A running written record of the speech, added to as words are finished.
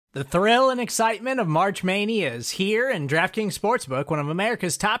The thrill and excitement of March Mania is here, and DraftKings Sportsbook, one of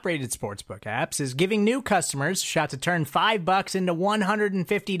America's top-rated sportsbook apps, is giving new customers a shot to turn $5 into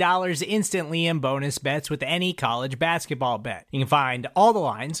 $150 instantly in bonus bets with any college basketball bet. You can find all the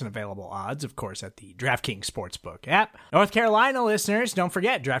lines and available odds, of course, at the DraftKings Sportsbook app. North Carolina listeners, don't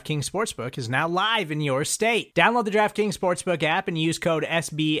forget, DraftKings Sportsbook is now live in your state. Download the DraftKings Sportsbook app and use code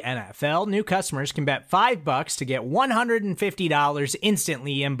SBNFL. New customers can bet $5 to get $150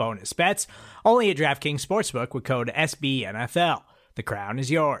 instantly in bonus bets, only at DraftKings Sportsbook with code SBNFL. The crown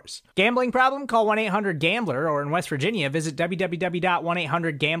is yours. Gambling problem? Call 1-800-GAMBLER, or in West Virginia, visit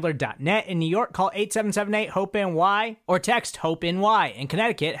www.1800gambler.net. In New York, call 8778-HOPE-NY or text HOPE-NY. In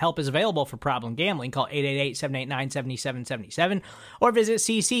Connecticut, help is available for problem gambling. Call 888-789-7777 or visit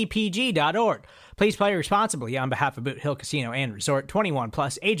ccpg.org. Please play responsibly on behalf of Boot Hill Casino and Resort. 21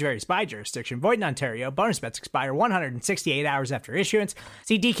 plus, age varies by jurisdiction. Void in Ontario. Bonus bets expire 168 hours after issuance.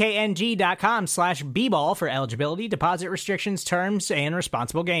 See dkng.com/bball for eligibility, deposit restrictions, terms, and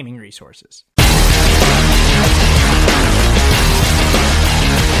responsible gaming resources.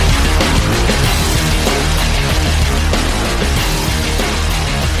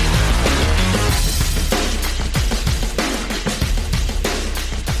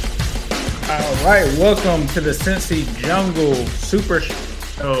 All right, welcome to the Cincy Jungle Super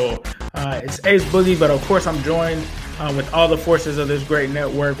Show. It's Ace Boogie, but of course I'm joined with all the forces of this great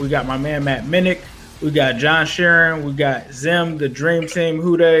network. We got my man Matt Minnick, we got John Sharon, we got Zim, the Dream Team,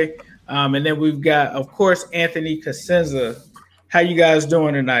 Hude, and then we've got, of course, Anthony Cosenza. How you guys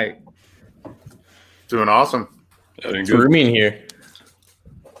doing tonight? Doing awesome. Doing good. Roomy in here.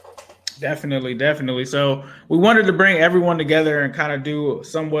 Definitely. So we wanted to bring everyone together and kind of do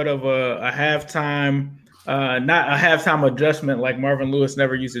somewhat of a halftime, not a halftime adjustment like Marvin Lewis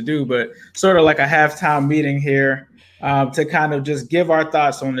never used to do, but sort of like a halftime meeting here to kind of just give our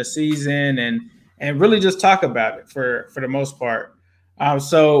thoughts on the season and really just talk about it for the most part.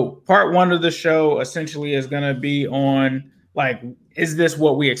 So part one of the show essentially is going to be on, like, is this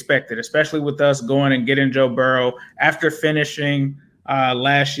what we expected, especially with us going and getting Joe Burrow after finishing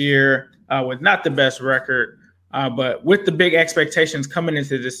last year with not the best record, but with the big expectations coming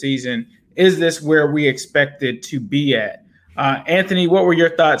into the season. Is this where we expected to be at? Anthony, what were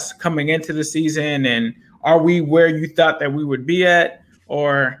your thoughts coming into the season, and are we where you thought that we would be at,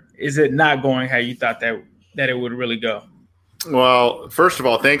 or is it not going how you thought that it would really go? Well, first of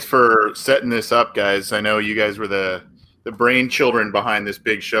all, thanks for setting this up, guys. I know you guys were the brain children behind this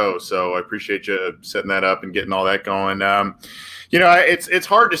big show, so I appreciate you setting that up and getting all that going. It's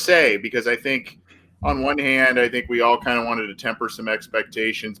hard to say, because I think on one hand, I think we all kind of wanted to temper some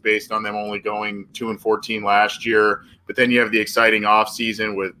expectations based on them only going 2-14 last year. But then you have the exciting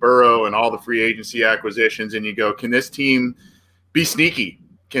offseason with Burrow and all the free agency acquisitions, and you go, can this team be sneaky?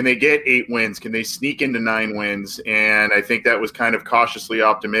 Can they get 8 wins? Can they sneak into 9 wins? And I think that was kind of cautiously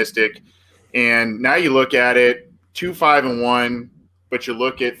optimistic. And now you look at it, 2-5-1, but you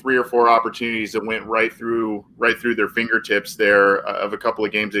look at 3 or 4 opportunities that went right through their fingertips there of a couple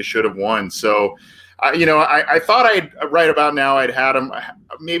of games they should have won. So, I thought right about now I'd had them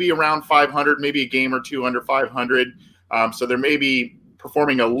maybe around 500, maybe a game or two under 500. So they're maybe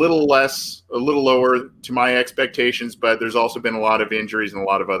performing a little lower to my expectations, but there's also been a lot of injuries and a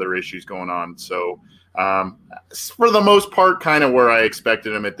lot of other issues going on. So for the most part, kind of where I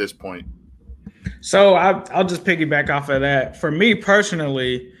expected them at this point. So I'll just piggyback off of that. For me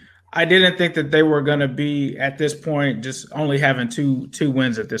personally, I didn't think that they were going to be at this point just only having two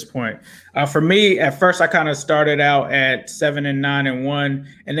wins at this point. For me, at first, I kind of started out at 7-9-1,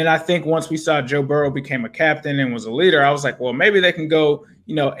 and then I think once we saw Joe Burrow became a captain and was a leader, I was like, well, maybe they can go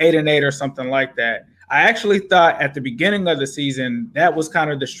 8-8 or something like that. I actually thought at the beginning of the season that was kind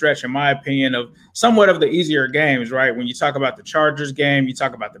of the stretch, in my opinion, of somewhat of the easier games, right? When you talk about the Chargers game, you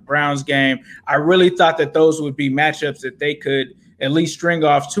talk about the Browns game, I really thought that those would be matchups that they could at least string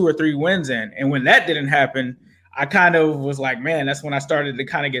off 2 or 3 wins in. And when that didn't happen, I kind of was like, man, that's when I started to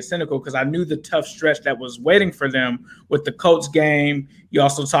kind of get cynical, because I knew the tough stretch that was waiting for them with the Colts game. You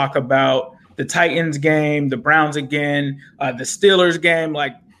also talk about the Titans game, the Browns again, the Steelers game.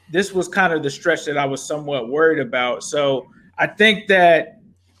 Like, this was kind of the stretch that I was somewhat worried about. So I think that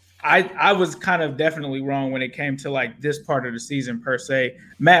I was kind of definitely wrong when it came to like this part of the season per se.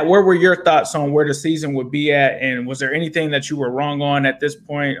 Matt, where were your thoughts on where the season would be at? And was there anything that you were wrong on at this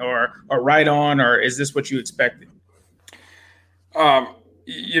point or right on, or is this what you expected?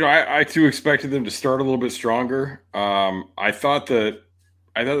 I too expected them to start a little bit stronger. I thought that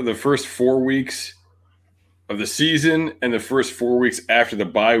the first 4 weeks of the season and the first 4 weeks after the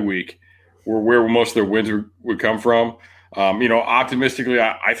bye week were where most of their wins would come from. Optimistically,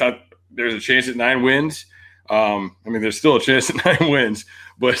 I thought there's a chance at 9 wins. There's still a chance at 9 wins,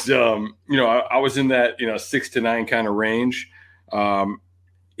 but I was in that 6 to 9 kind of range.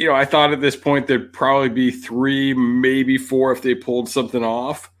 I thought at this point there'd probably be 3, maybe 4 if they pulled something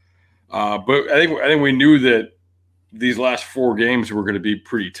off. But I think we knew that these last 4 games were going to be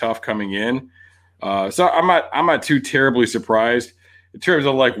pretty tough coming in. So I'm not too terribly surprised in terms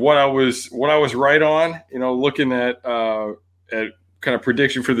of like what I was right on. Looking at kind of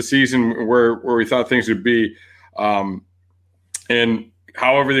prediction for the season where we thought things would be, and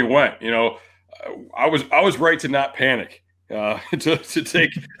how everything went. I was right to not panic, to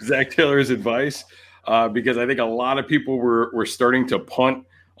take Zach Taylor's advice, because I think a lot of people were starting to punt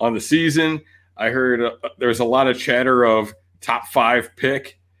on the season. I heard there's a lot of chatter of top 5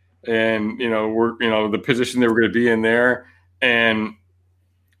 pick, and the position they were going to be in there, and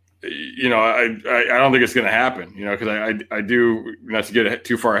I don't think it's going to happen. Because I do, not to get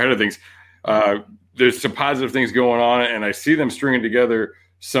too far ahead of things. There's some positive things going on, and I see them stringing together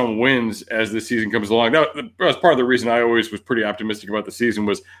some wins as the season comes along. That was part of the reason I always was pretty optimistic about the season.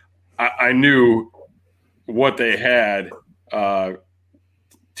 Was I knew what they had.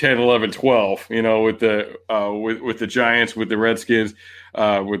 10, 11, 12, with the Giants, with the Redskins,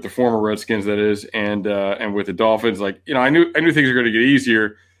 with the former Redskins, that is, and with the Dolphins. Like, I knew things were going to get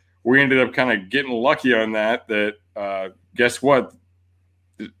easier. We ended up kind of getting lucky on that. Guess what?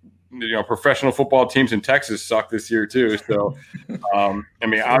 Professional football teams in Texas suck this year too. So,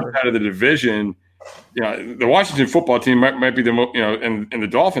 outside of the division, the Washington football team might be the most, and the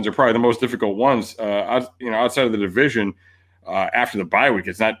Dolphins are probably the most difficult ones. Outside of the division. After the bye week,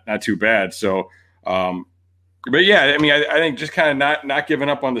 it's not too bad. So, but yeah, I think just kind of not giving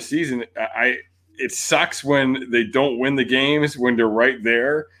up on the season. It sucks when they don't win the games when they're right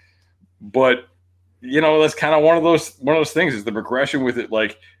there, but that's kind of one of those things. Is the progression with it.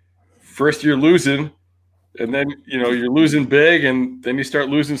 Like, first you're losing, and then you're losing big, and then you start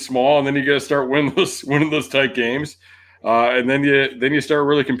losing small, and then you got to start winning those tight games, and then you start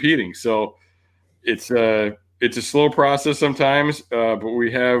really competing. So it's a slow process sometimes, but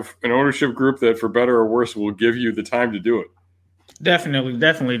we have an ownership group that, for better or worse, will give you the time to do it.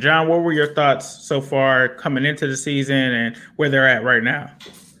 Definitely. John, what were your thoughts so far coming into the season and where they're at right now?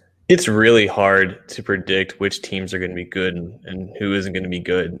 It's really hard to predict which teams are going to be good and who isn't going to be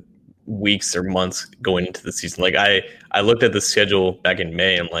good weeks or months going into the season. Like, I looked at the schedule back in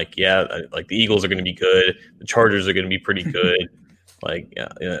May. I'm like, the Eagles are going to be good. The Chargers are going to be pretty good.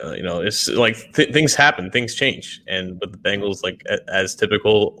 It's like things happen, things change. And with the Bengals, like, as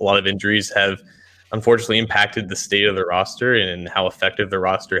typical, a lot of injuries have unfortunately impacted the state of the roster and how effective the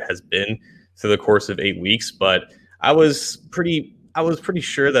roster has been through the course of 8 weeks. But I was pretty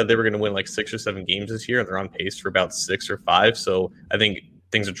sure that they were going to win like 6 or 7 games this year, and they're on pace for about 6 or 5. So I think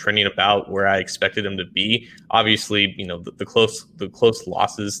things are trending about where I expected them to be. Obviously, the close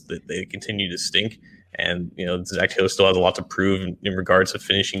losses, that they continue to stink. And, Zach Taylor still has a lot to prove in regards to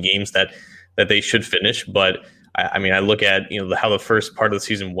finishing games that they should finish. But I look at, how the first part of the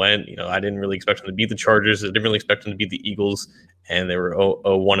season went. I didn't really expect them to beat the Chargers. I didn't really expect them to beat the Eagles. And they were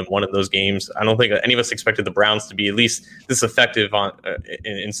 1-1 in those games. I don't think any of us expected the Browns to be at least this effective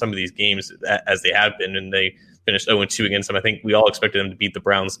in some of these games as they have been. And they finished 0-2 against them. I think we all expected them to beat the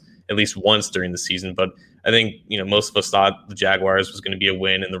Browns at least once during the season. But I think, most of us thought the Jaguars was going to be a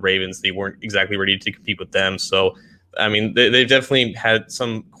win, and the Ravens, they weren't exactly ready to compete with them. So, they've definitely had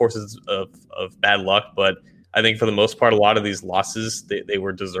some courses of bad luck, but I think for the most part, a lot of these losses, they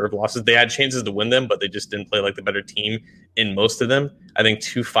were deserved losses. They had chances to win them, but they just didn't play like the better team in most of them. I think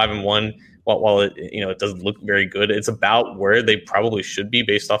 2-5-1, while it doesn't look very good, it's about where they probably should be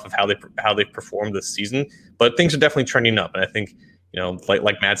based off of how they performed this season. But things are definitely trending up, and I think,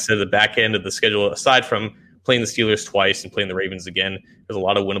 like Matt said, the back end of the schedule, aside from playing the Steelers twice and playing the Ravens again, there's a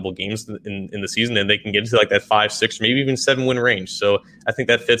lot of winnable games in the season, and they can get into like that 5, 6, maybe even 7 win range. So I think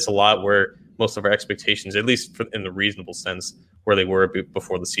that fits a lot where most of our expectations, at least in the reasonable sense, where they were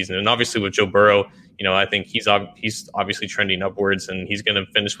before the season. And obviously with Joe Burrow, I think he's obviously trending upwards, and he's going to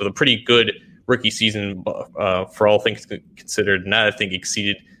finish with a pretty good rookie season for all things considered. And that, I think,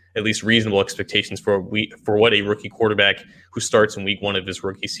 exceeded at least reasonable expectations for what a rookie quarterback who starts in week 1 of his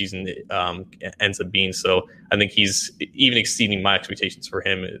rookie season ends up being. So I think he's even exceeding my expectations for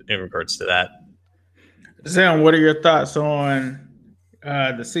him in regards to that. Zam, what are your thoughts on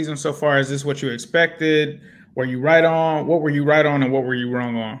the season so far? Is this what you expected? Were you right on? What were you right on, and what were you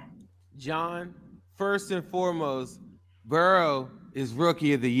wrong on? John, first and foremost, Burrow is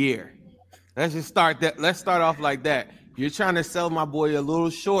rookie of the year. Let's start off like that. You're trying to sell my boy a little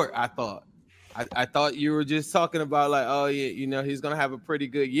short, I thought. I thought you were just talking about like, oh yeah, you know, he's gonna have a pretty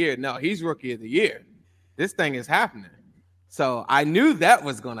good year. No, he's rookie of the year. This thing is happening. So I knew that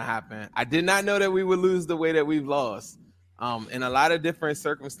was gonna happen. I did not know that we would lose the way that we've lost. In a lot of different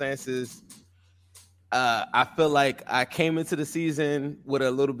circumstances. I feel like I came into the season with a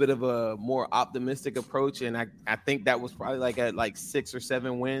little bit of a more optimistic approach, and I think that was probably like at like 6 or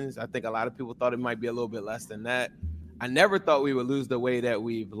 7 wins. I think a lot of people thought it might be a little bit less than that. I never thought we would lose the way that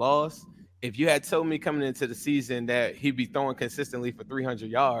we've lost. If you had told me coming into the season that he'd be throwing consistently for 300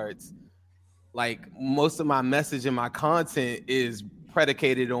 yards, like most of my message and my content is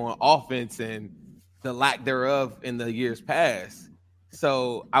predicated on offense and the lack thereof in the years past.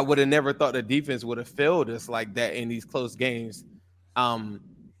 So I would have never thought the defense would have failed us like that in these close games. I'm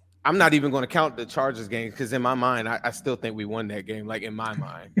not even going to count the Chargers game because in my mind, I still think we won that game. Like in my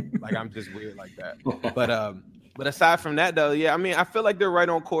mind, like I'm just weird like that. But aside from that, though, yeah, I mean, I feel like they're right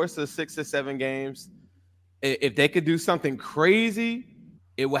on course of 6 to 7 games. If they could do something crazy,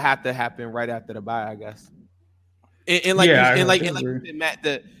 it would have to happen right after the bye, I guess. And like you said,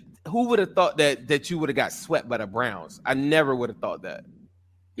 Matt, who would have thought that you would have got swept by the Browns? I never would have thought that.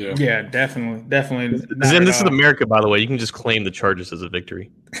 Yeah, definitely. Then this is America, by the way. You can just claim the Chargers as a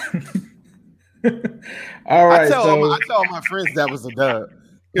victory. All right. I tell all my friends that was a dub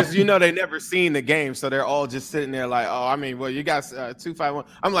because you know they never seen the game, so they're all just sitting there like, oh, I mean, well, you got 2-5-1.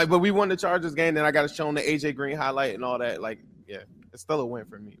 I'm like, but we won the Chargers game, then I got to show them the AJ Green highlight and all that. Like, yeah, it's still a win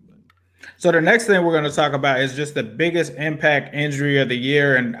for me. So the next thing we're going to talk about is just the biggest impact injury of the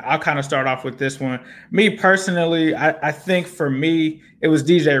year. And I'll kind of start off with this one. Me personally, I think for me, it was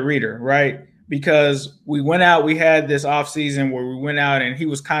DJ Reader, right? Because we went out, we had this offseason where we went out and he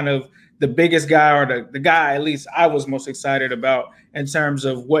was kind of the biggest guy or the guy at least I was most excited about in terms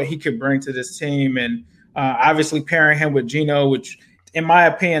of what he could bring to this team. And obviously pairing him with Geno, which in my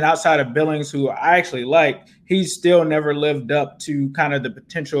opinion, outside of Billings, who I actually like, he's still never lived up to kind of the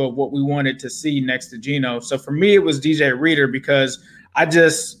potential of what we wanted to see next to Geno. So for me, it was DJ Reader because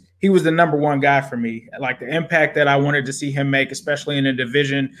he was the number one guy for me. Like the impact that I wanted to see him make, especially in a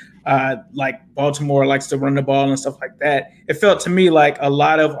division like Baltimore likes to run the ball and stuff like that. It felt to me like a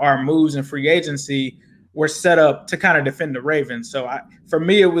lot of our moves in free agency were set up to kind of defend the Ravens. So for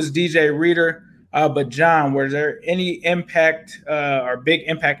me, it was DJ Reader. But John, were there any impact or big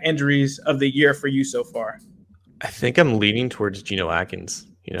impact injuries of the year for you so far? I think I'm leaning towards Geno Atkins.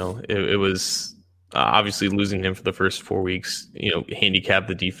 You know, it was obviously losing him for the first 4 weeks, you know, handicapped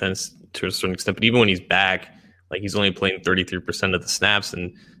the defense to a certain extent. But even when he's back, like he's only playing 33% of the snaps.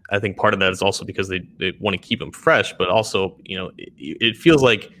 And I think part of that is also because they want to keep him fresh. But also, you know, it feels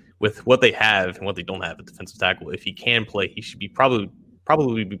like with what they have and what they don't have at defensive tackle, if he can play, he should be probably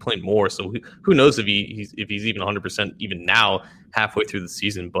be playing more. So who knows if he's even 100% even now halfway through the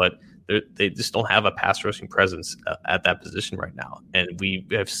season. But they just don't have a pass rushing presence at that position right now. And we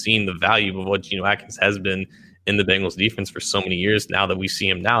have seen the value of what Geno Atkins has been in the Bengals defense for so many years. Now that we see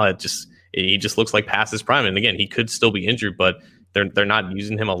him now, he just looks like past his prime. And again, he could still be injured, but they're not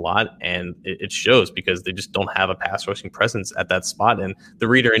using him a lot, and it shows because they just don't have a pass rushing presence at that spot. And the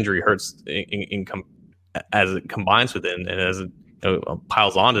Reader injury hurts as it combines with it and as it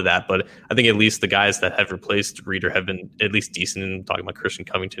piles onto that. But I think at least the guys that have replaced Reader have been at least decent. I'm talking about Christian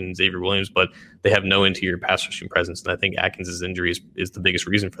Covington and Xavier Williams, but they have no interior pass rushing presence. And I think Atkins' injury is the biggest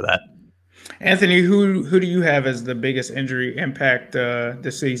reason for that. Anthony, who do you have as the biggest injury impact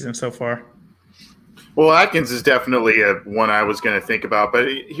this season so far? Well, Atkins is definitely one I was going to think about, but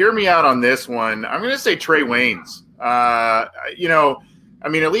hear me out on this one. I'm going to say Trey Waynes. I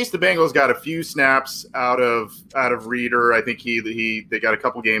mean, at least the Bengals got a few snaps out of Reader. I think they got a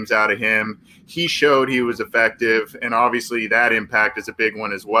couple games out of him. He showed he was effective, and obviously that impact is a big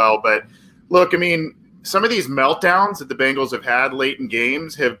one as well. But look, I mean, some of these meltdowns that the Bengals have had late in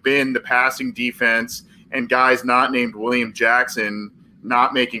games have been the passing defense and guys not named William Jackson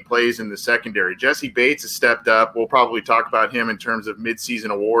not making plays in the secondary. Jesse Bates has stepped up. We'll probably talk about him in terms of midseason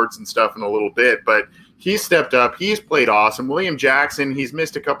awards and stuff in a little bit, but he's stepped up. He's played awesome. William Jackson, he's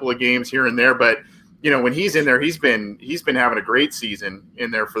missed a couple of games here and there, but you know, when he's in there, he's been having a great season in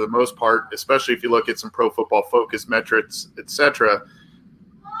there for the most part, especially if you look at some Pro Football Focus metrics, etc.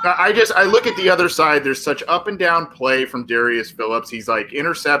 I look at the other side. There's such up and down play from Darius Phillips. He's like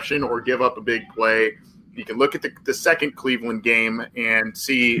interception or give up a big play. You can look at the second Cleveland game and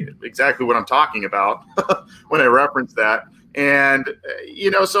see exactly what I'm talking about when I reference that. And,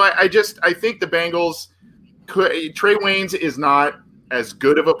 so I think the Bengals Trey Waynes is not as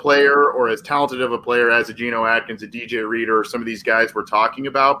good of a player or as talented of a player as a Geno Atkins, a DJ Reader, or some of these guys we're talking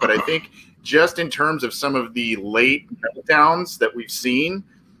about. But I think just in terms of some of the late meltdowns that we've seen,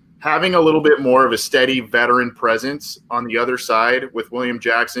 having a little bit more of a steady veteran presence on the other side with William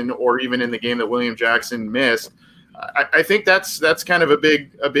Jackson, or even in the game that William Jackson missed, I think that's kind of a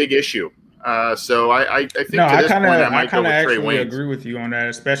big issue. So I think No, to this point I might go with Trey actually Waynes. agree with you on that,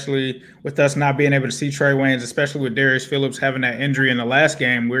 especially with us not being able to see Trey Waynes, especially with Darius Phillips having that injury in the last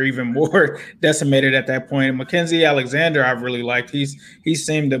game. We're even more decimated at that point. Mackenzie Alexander, I've really liked. He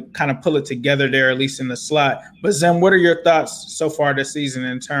seemed to kind of pull it together there, at least in the slot. But Zim, what are your thoughts so far this season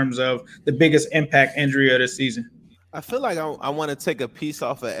in terms of the biggest impact injury of the season? I feel like I want to take a piece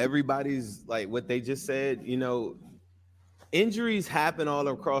off of everybody's, like what they just said. You know, injuries happen all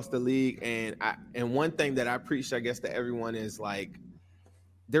across the league, and one thing that I preach, I guess, to everyone is like,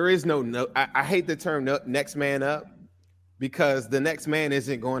 there is no. I hate the term next man up, because the next man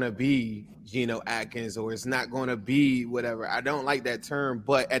isn't going to be Geno Atkins, or it's not going to be whatever. I don't like that term,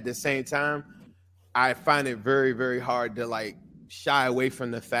 but at the same time, I find it very, very hard to like shy away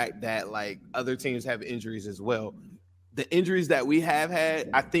from the fact that like other teams have injuries as well. The injuries that we have had,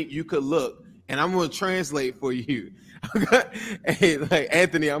 I think you could look, and I'm going to translate for you. Hey, like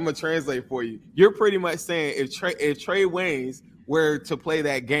Anthony, I'm gonna translate for you. You're pretty much saying if Trey Waynes were to play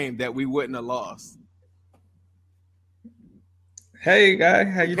that game, that we wouldn't have lost. Hey, guy,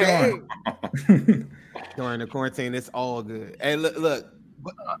 how you doing? During the quarantine, it's all good. Hey, look.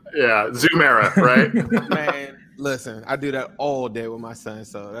 Yeah, Zoom era, right? Man, listen, I do that all day with my son,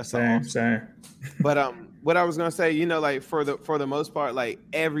 so that's same. But what I was gonna say, you know, like for the most part, like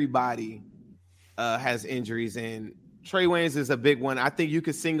everybody has injuries, and Trey Waynes is a big one. I think you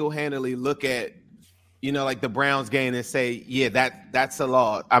could single-handedly look at, you know, like the Browns game and say, yeah, that's a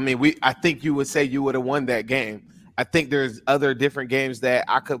loss. I mean, I think you would say you would have won that game. I think there's other different games that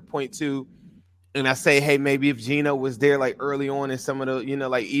I could point to, and I say, hey, maybe if Geno was there like early on in some of the, you know,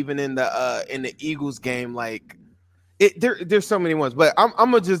 like even in the Eagles game, like there's so many ones. But I'm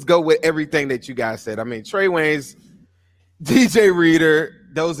gonna just go with everything that you guys said. I mean, Trey Waynes, DJ Reader.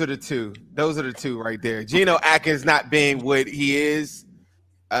 Those are the two. Those are the two right there. Geno Atkins not being what he is,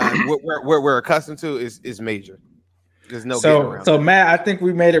 what we're accustomed to, is major. There's no getting around. So Matt, I think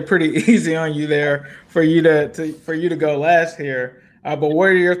we made it pretty easy on you there for you to go last here. But what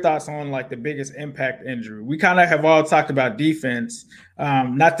are your thoughts on like the biggest impact injury? We kind of have all talked about defense.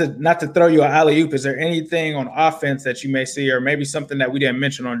 Not to throw you an alley-oop, is there anything on offense that you may see, or maybe something that we didn't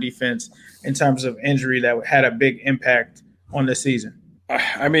mention on defense in terms of injury that had a big impact on the season?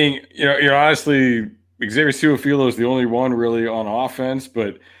 I mean, you know, honestly, Xavier Su'a-Filo is the only one really on offense,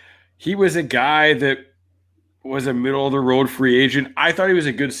 but he was a guy that was a middle-of-the-road free agent. I thought he was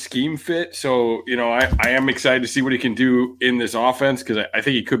a good scheme fit, so, you know, I am excited to see what he can do in this offense, because I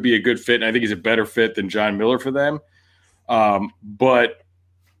think he could be a good fit, and I think he's a better fit than John Miller for them. But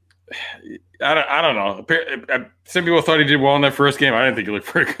I don't know. Some people thought he did well in that first game. I didn't think he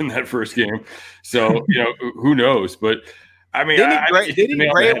looked very good in that first game. So, you know, who knows? But I mean, did he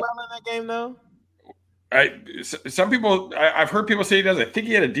grade well in that game though? Some people, I've heard people say he does. I think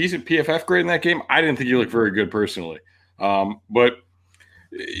he had a decent PFF grade in that game. I didn't think he looked very good personally. But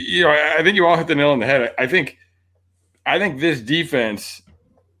you know, I think you all hit the nail on the head. I think this defense,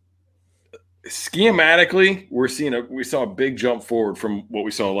 schematically, we saw a big jump forward from what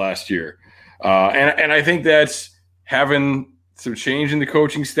we saw last year, and I think that's having some change in the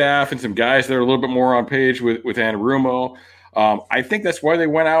coaching staff and some guys that are a little bit more on page with Anarumo. I think that's why they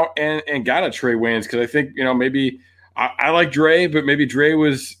went out and got a Trey Waynes, because I think, you know, maybe I like Dre, but maybe Dre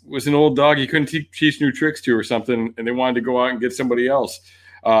was an old dog he couldn't teach new tricks to or something, and they wanted to go out and get somebody else.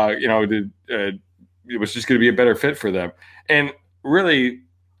 You know, it was just going to be a better fit for them. And really,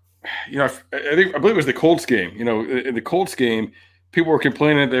 you know, I believe it was the Colts game. You know, in the Colts game, people were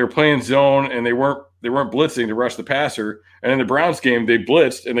complaining that they were playing zone and they weren't blitzing to rush the passer. And in the Browns game, they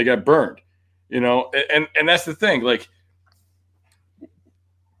blitzed and they got burned. You know, and that's the thing. Like,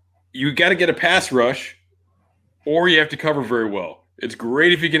 you got to get a pass rush, or you have to cover very well. It's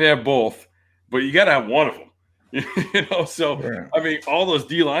great if you can have both, but you got to have one of them. You know, so yeah. I mean, all those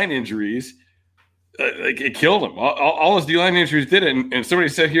D-line injuries, like it killed them. All those D-line injuries did it. And somebody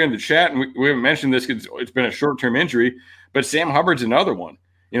said here in the chat, and we haven't mentioned this because it's been a short-term injury, but Sam Hubbard's another one.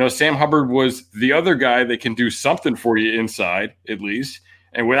 You know, Sam Hubbard was the other guy that can do something for you inside, at least.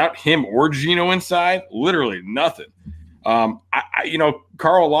 And without him or Geno inside, literally nothing. You know,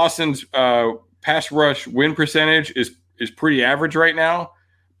 Carl Lawson's pass rush win percentage is pretty average right now.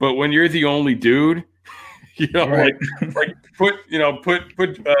 But when you're the only dude, you know, right. like put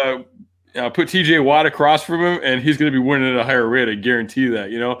TJ Watt across from him, and he's going to be winning at a higher rate. I guarantee that.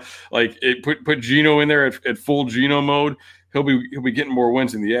 You know, like put Geno in there at full Geno mode, he'll be getting more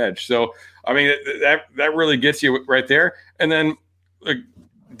wins in the edge. So I mean, that really gets you right there. And then like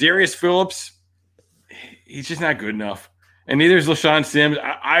Darius Phillips, he's just not good enough. And neither is LaShawn Sims.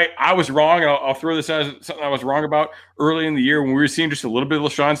 I was wrong. I'll throw this as something I was wrong about early in the year when we were seeing just a little bit of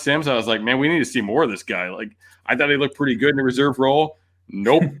LaShawn Sims. I was like, man, we need to see more of this guy. Like, I thought he looked pretty good in the reserve role.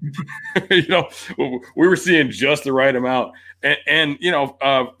 Nope. We were seeing just the right amount. And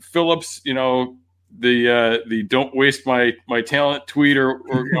Phillips, the don't waste my talent tweet or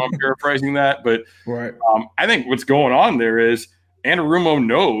I'm paraphrasing that. But right. I think what's going on there is Anarumo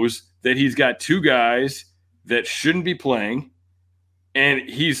knows that he's got two guys that shouldn't be playing. And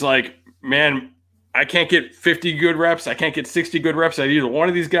he's like, man, I can't get 50 good reps. I can't get 60 good reps out of either one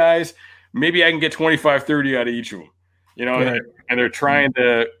of these guys. Maybe I can get 25, 30 out of each of them. Right. And they're trying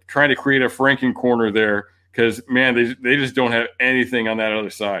to create a Franken corner there because, man, they just don't have anything on that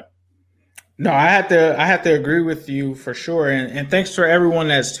other side. No, I have to agree with you for sure. And thanks for everyone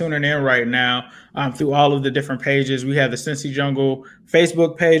that's tuning in right now through all of the different pages. We have the Cincy Jungle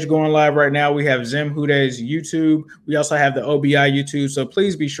Facebook page going live right now. We have Zim Hude's YouTube. We also have the OBI YouTube. So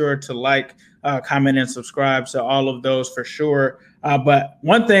please be sure to like, comment, and subscribe to all of those for sure. But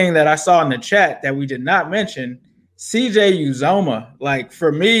one thing that I saw in the chat that we did not mention, CJ Uzoma, like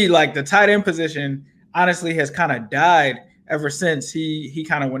for me, like the tight end position honestly has kind of died ever since he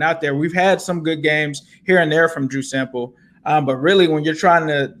kind of went out there. We've had some good games here and there from Drew Sample, but really when you're trying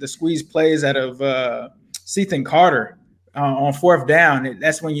to squeeze plays out of Sethan Carter on fourth down,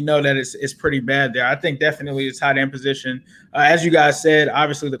 that's when you know that it's pretty bad there. I think definitely the tight end position, as you guys said,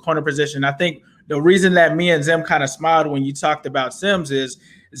 obviously the corner position. I think the reason that me and Zim kind of smiled when you talked about Sims is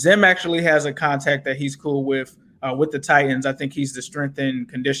Zim actually has a contact that he's cool with the Titans. I think he's the strength and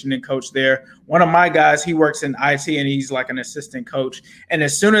conditioning coach there. One of my guys, he works in IT and he's like an assistant coach. And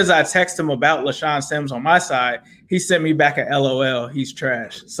as soon as I text him about LaShawn Sims on my side, he sent me back a LOL. He's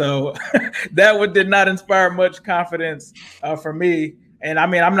trash. So that did not inspire much confidence for me. And I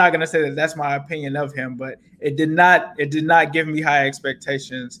mean, I'm not going to say that that's my opinion of him, but it did not give me high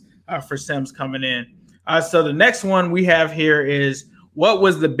expectations for Sims coming in. So the next one we have here is, what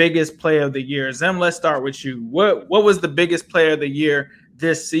was the biggest play of the year? Zim, let's start with you. What was the biggest play of the year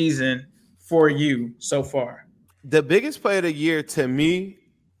this season for you so far? The biggest play of the year to me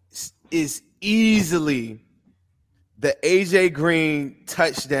is easily the AJ Green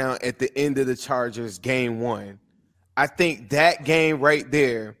touchdown at the end of the Chargers game 1. I think that game right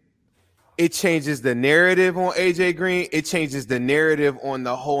there, it changes the narrative on AJ Green. It changes the narrative on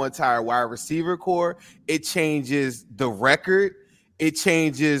the whole entire wide receiver core. It changes the record. It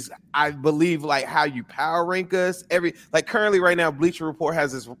changes, I believe, like how you power rank us. Currently right now, Bleacher Report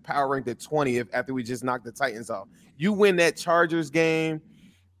has this power ranked at 20th after we just knocked the Titans off. You win that Chargers game,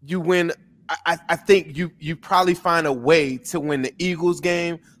 you win. I think you probably find a way to win the Eagles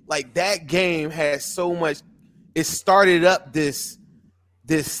game. Like that game has so much. It started up this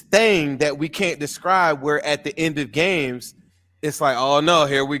thing that we can't describe. Where at the end of games, it's like, oh no,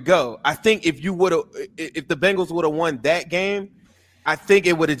 here we go. I think if the Bengals would have won that game, I think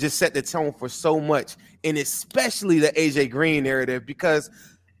it would have just set the tone for so much, and especially the AJ Green narrative, because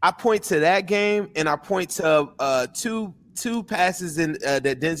I point to that game and I point to two passes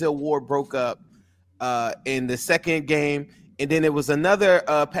that Denzel Ward broke up in the second game, and then it was another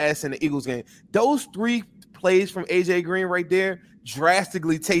pass in the Eagles game. Those three plays from AJ Green right there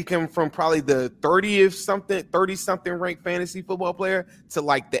drastically take him from probably the 30-something ranked fantasy football player to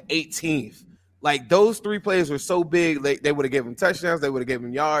like the 18th. Like those three plays were so big, they would have given him touchdowns, they would have given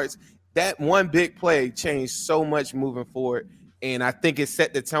him yards. That one big play changed so much moving forward, and I think it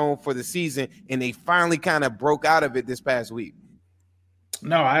set the tone for the season, and they finally kind of broke out of it this past week.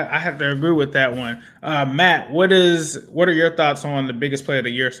 No, I have to agree with that one. Matt, what are your thoughts on the biggest play of the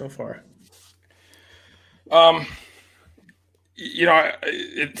year so far?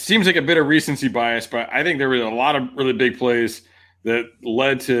 It seems like a bit of recency bias, but I think there were a lot of really big plays that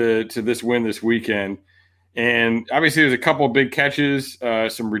led to this win this weekend. And obviously there's a couple of big catches,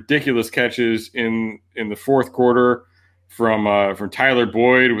 some ridiculous catches in the fourth quarter from Tyler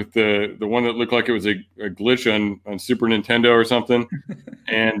Boyd with the one that looked like it was a glitch on Super Nintendo or something.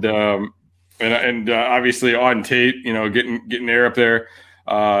 and obviously Auden Tate, getting air up there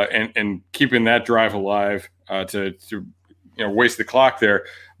and keeping that drive alive to waste the clock there.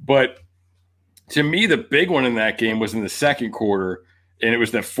 But to me, the big one in that game was in the second quarter, and it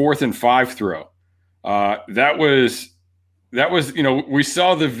was that 4th and 5 throw. That was we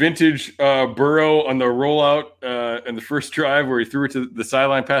saw the vintage Burrow on the rollout in the first drive where he threw it to the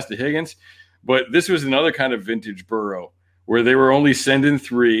sideline past to Higgins. But this was another kind of vintage Burrow where they were only sending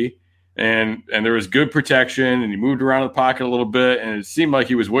 3, and there was good protection, and he moved around the pocket a little bit, and it seemed like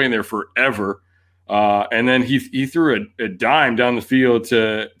he was waiting there forever And then he threw a dime down the field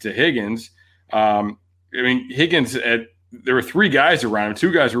to Higgins. Higgins, there were 3 guys around him.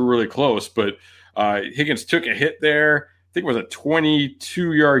 2 guys were really close, but Higgins took a hit there. I think it was a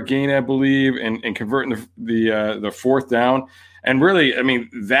 22-yard gain, I believe, and converting the 4th down. And really,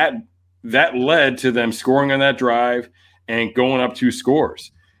 that led to them scoring on that drive and going up 2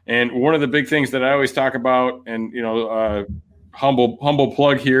 scores. And one of the big things that I always talk about, and humble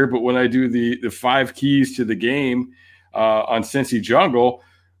plug here, but when I do the 5 keys to the game on Cincy Jungle,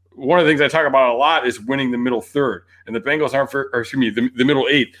 one of the things I talk about a lot is winning the middle third. And the Bengals aren't, the middle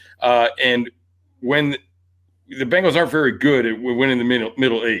 8. And when the Bengals aren't very good at winning the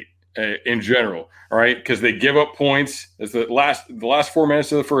middle 8 in general, all right? Because they give up points. As the last 4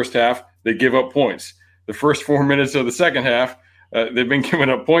 minutes of the first half, they give up points. The first 4 minutes of the second half, they've been giving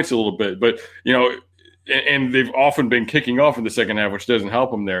up points a little bit. But, and they've often been kicking off in the second half, which doesn't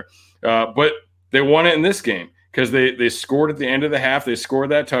help them there. But they won it in this game because they scored at the end of the half. They scored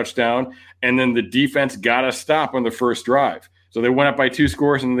that touchdown, and then the defense got a stop on the first drive. So they went up by 2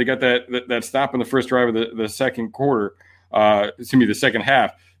 scores, and they got that stop in the first drive of the second quarter. The second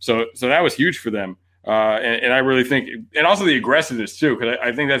half. So that was huge for them. And I really think, and also the aggressiveness too, because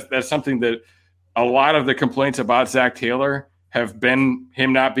I think that's something that a lot of the complaints about Zach Taylor have been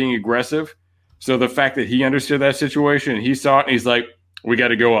him not being aggressive. So the fact that he understood that situation and he saw it and he's like, we got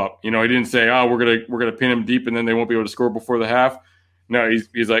to go up. He didn't say, oh, we're gonna pin him deep and then they won't be able to score before the half. No,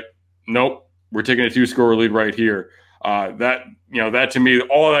 he's like, nope, we're taking a 2-score lead right here. That to me,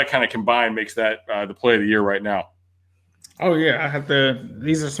 all of that kind of combined makes that the play of the year right now. Oh yeah,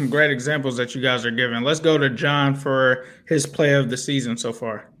 these are some great examples that you guys are giving. Let's go to John for his play of the season so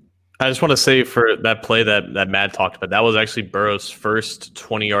far. I just want to say for that play that Matt talked about, that was actually Burrow's first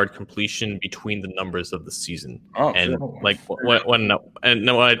 20-yard completion between the numbers of the season. Oh, and cool. like when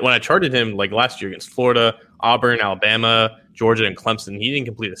I charted him like last year against Florida, Auburn, Alabama, Georgia, and Clemson, he didn't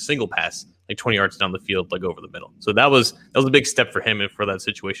complete a single pass like 20 yards down the field, like over the middle. So that was a big step for him and for that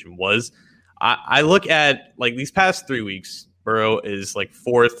situation was. I look at like these past 3 weeks, Burrow is like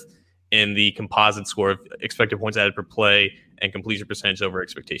 4th in the composite score of expected points added per play and completion percentage over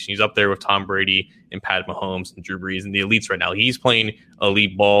expectation. He's up there with Tom Brady and Pat Mahomes and Drew Brees and the elites right now. He's playing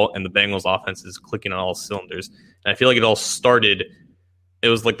elite ball, and the Bengals offense is clicking on all cylinders. And I feel like it all started. It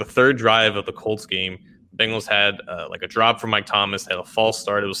was like the 3rd drive of the Colts game. The Bengals had like a drop from Mike Thomas, had a false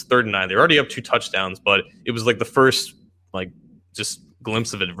start. It was 3rd and 9. They were already up 2 touchdowns, but it was like the first like just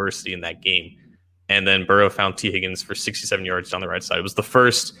glimpse of adversity in that game. And then Burrow found T. Higgins for 67 yards down the right side. It was the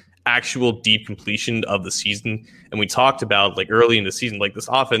first actual deep completion of the season. And we talked about like early in the season, like this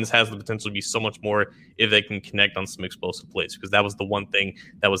offense has the potential to be so much more if they can connect on some explosive plays, because that was the one thing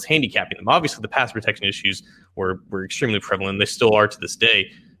that was handicapping them. Obviously the pass protection issues were extremely prevalent. They still are to this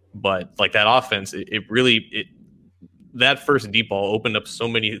day, but like that offense, that first deep ball opened up so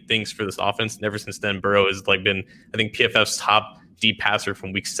many things for this offense. And ever since then, Burrow has like been, I think, PFF's top deep passer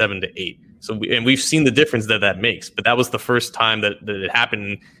from week 7 to 8. So we've seen the difference that makes, but that was the first time that it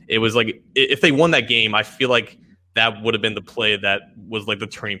happened. It was like, if they won that game, I feel like that would have been the play that was like the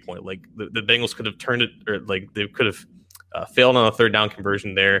turning point. Like the Bengals could have turned it, or like they could have failed on a 3rd down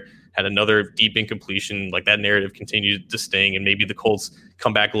conversion there, had another deep incompletion. Like that narrative continued to sting, and maybe the Colts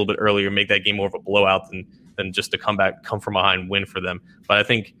come back a little bit earlier, make that game more of a blowout than just to come from behind win for them. But I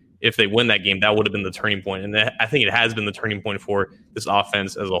think if they win that game, that would have been the turning point. And I think it has been the turning point for this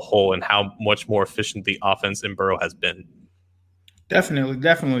offense as a whole and how much more efficient the offense in Burrow has been.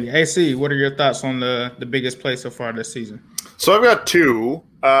 Definitely. AC, what are your thoughts on the biggest play so far this season? So I've got 2,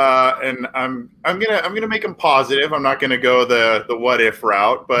 and I'm gonna make them positive. I'm not gonna go the what if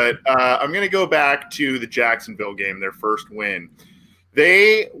route, but I'm gonna go back to the Jacksonville game, their first win.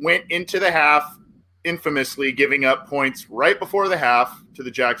 They went into the half infamously giving up points right before the half to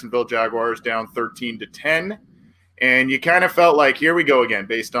the Jacksonville Jaguars, down 13-10. And you kind of felt like, here we go again,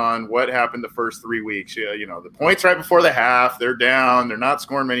 based on what happened the first 3 weeks. The points right before the half, they're down, they're not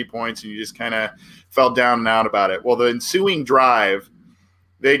scoring many points, and you just kind of felt down and out about it. Well, the ensuing drive,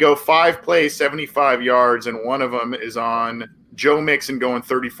 they go 5 plays, 75 yards, and one of them is on Joe Mixon going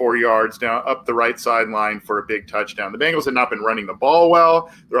 34 yards down up the right sideline for a big touchdown. The Bengals had not been running the ball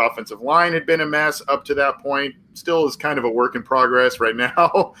well. Their offensive line had been a mess up to that point. Still is kind of a work in progress right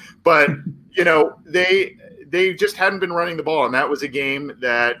now. But, they just hadn't been running the ball. And that was a game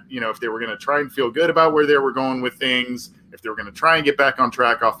that, if they were going to try and feel good about where they were going with things, if they were going to try and get back on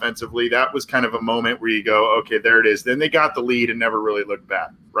track offensively, that was kind of a moment where you go, okay, there it is. Then they got the lead and never really looked back,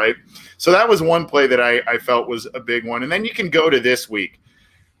 right? So that was one play that I felt was a big one. And then you can go to this week.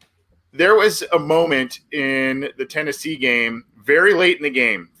 There was a moment in the Tennessee game very late in the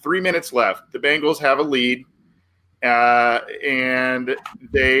game, 3 minutes left. The Bengals have a lead, and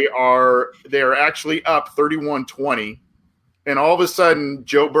they are actually up 31-20. And all of a sudden,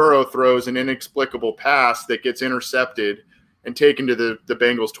 Joe Burrow throws an inexplicable pass that gets intercepted and taken to the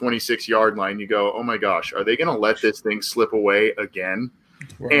Bengals' 26-yard line. You go, oh my gosh, are they going to let this thing slip away again?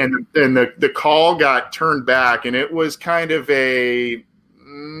 Right. And then the call got turned back, and it was kind of a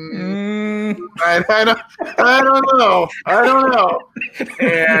I don't know.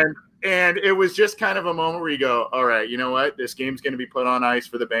 And it was just kind of a moment where you go, all right, you know what? This game's going to be put on ice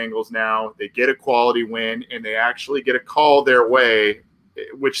for the Bengals now. They get a quality win, and they actually get a call their way,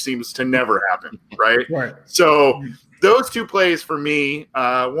 which seems to never happen, right? Right. So those two plays for me,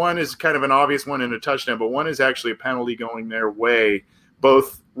 one is kind of an obvious one and a touchdown, but one is actually a penalty going their way.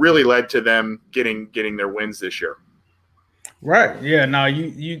 Both really led to them getting their wins this year. Right. Yeah. No,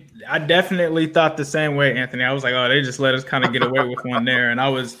 I definitely thought the same way, Anthony. I was like, oh, they just let us kind of get away with one there. And I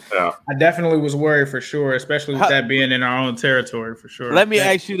definitely was worried for sure, especially with that being in our own territory for sure. Let me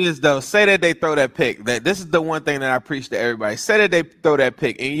ask you this, though. Say that they throw that pick. This is the one thing that I preach to everybody. Say that they throw that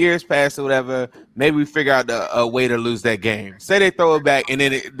pick. In years past or whatever, maybe we figure out a way to lose that game. Say they throw it back, and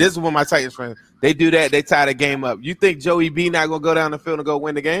then this is when my Titans friends, they do that, they tie the game up. You think Joey B not going to go down the field and go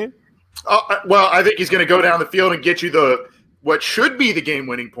win the game? Well, I think he's going to go down the field and get you what should be the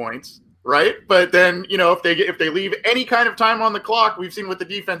game-winning points, right? But then, if they leave any kind of time on the clock, we've seen what the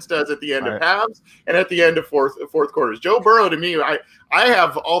defense does at the end of halves and at the end of fourth quarters. Joe Burrow, to me, I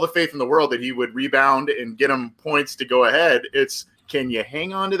have all the faith in the world that he would rebound and get them points to go ahead. It's, can you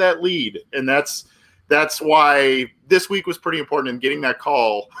hang on to that lead? And that's why this week was pretty important, and getting that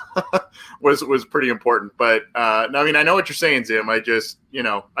call was pretty important. But I know what you're saying, Zim.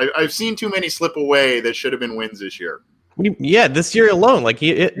 I've seen too many slip away that should have been wins this year. Yeah, this year alone,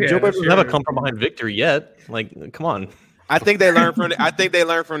 Joe Burrow doesn't have a come from behind victory yet. Come on. I think they learned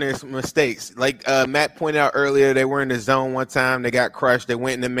from their mistakes. Like Matt pointed out earlier, they were in the zone one time, they got crushed. They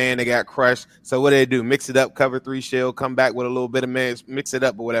went in the man, they got crushed. So what did they do? Mix it up, cover 3 shield, come back with a little bit of man, mix it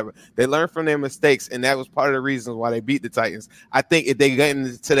up or whatever. They learned from their mistakes, and that was part of the reasons why they beat the Titans. I think if they got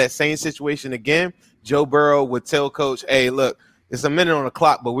into that same situation again, Joe Burrow would tell coach, hey, look, it's a minute on the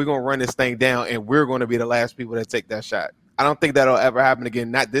clock, but we're going to run this thing down, and we're going to be the last people that take that shot. I don't think that'll ever happen again,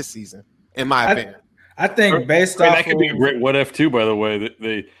 not this season, in my opinion. I think that could be a great what if too. By the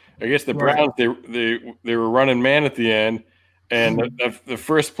way, I guess the Browns they were running man at the end, and the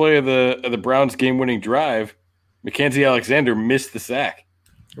first play of the Browns game-winning drive, Mackenzie Alexander missed the sack.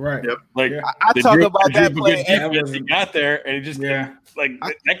 Right. Yep. I talk about that play. He got there, and he just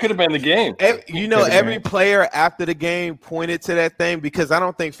that could have been the game. Every player after the game pointed to that thing, because I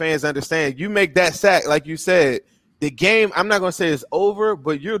don't think fans understand. You make that sack, like you said. The game, I'm not going to say it's over,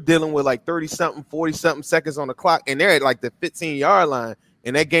 but you're dealing with 30-something, 40-something seconds on the clock, and they're at the 15-yard line,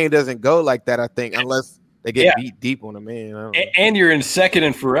 and that game doesn't go like that, I think, unless they get beat deep on the man. And you're in second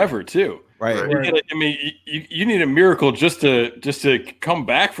and forever, too. Right. You need a miracle just to come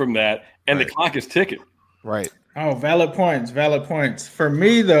back from that, and the clock is ticking. Right. Oh, valid points. For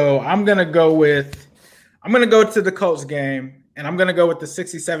me, though, I'm going to go to the Colts game, and I'm going to go with the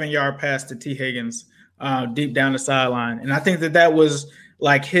 67-yard pass to T. Higgins. Deep down the sideline. And I think that was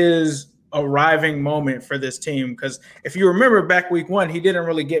his arriving moment for this team. Because if you remember back week 1, he didn't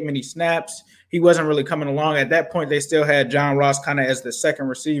really get many snaps. He wasn't really coming along. At that point, they still had John Ross kind of as the second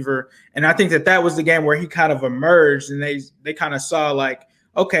receiver. And I think that was the game where he kind of emerged, and they kind of saw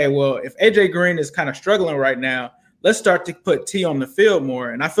okay, well, if AJ Green is kind of struggling right now, let's start to put T on the field more.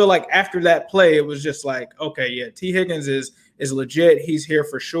 And I feel like after that play, it was just okay, yeah, T. Higgins is legit. He's here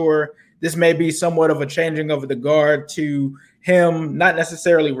for sure. This may be somewhat of a changing of the guard to him, not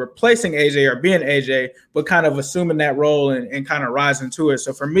necessarily replacing AJ or being AJ, but kind of assuming that role and kind of rising to it.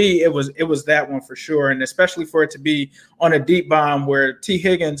 So for me, it was that one for sure. And especially for it to be on a deep bomb where T.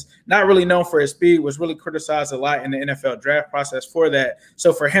 Higgins, not really known for his speed, was really criticized a lot in the NFL draft process for that.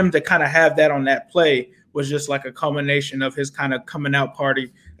 So for him to kind of have that on that play was just a culmination of his kind of coming out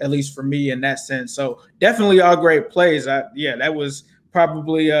party, at least for me in that sense. So definitely all great plays. That was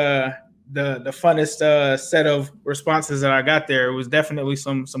probably the funnest set of responses that I got there. It was definitely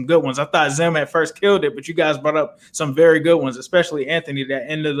some good ones. I thought Zim at first killed it, but you guys brought up some very good ones, especially Anthony, the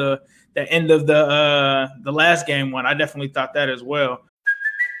end of the last game one. I definitely thought that as well.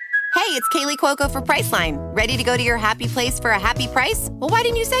 Hey, it's Kaylee Cuoco for Priceline. Ready to go to your happy place for a happy price? Well, why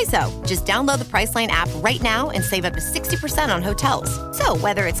didn't you say so? Just download the Priceline app right now and save up to 60% on hotels. So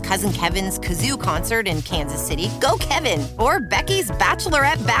whether it's Cousin Kevin's Kazoo Concert in Kansas City, go Kevin, or Becky's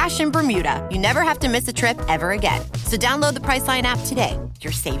Bachelorette Bash in Bermuda, you never have to miss a trip ever again. So download the Priceline app today.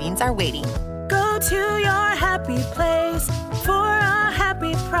 Your savings are waiting. Go to your happy place for a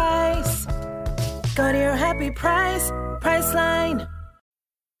happy price. Go to your happy price, Priceline.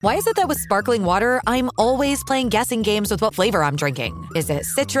 Why is it that with sparkling water, I'm always playing guessing games with what flavor I'm drinking? Is it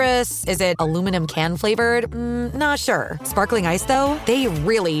citrus? Is it aluminum can flavored? Not sure. Sparkling ice, though, they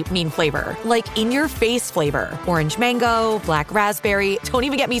really mean flavor. Like in-your-face flavor. Orange mango, black raspberry. Don't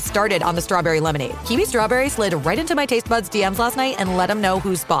even get me started on the strawberry lemonade. Kiwi Strawberry slid right into my taste buds DMs last night and let them know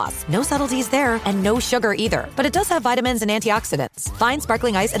who's boss. No subtleties there, and no sugar either. But it does have vitamins and antioxidants. Find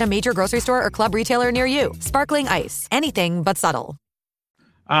Sparkling Ice at a major grocery store or club retailer near you. Sparkling Ice. Anything but subtle.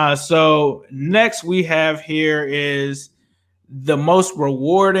 So next we have here is the most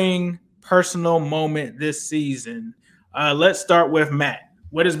rewarding personal moment this season. Let's start with Matt.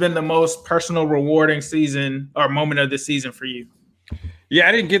 What has been the most personal rewarding season or moment of the season for you? Yeah,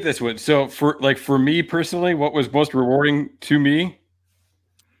 I didn't get this one. So for me personally, what was most rewarding to me?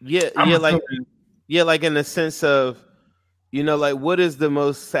 Like in the sense of, like what is the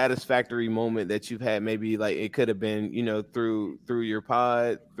most satisfactory moment that you've had? Maybe like it could have been, through your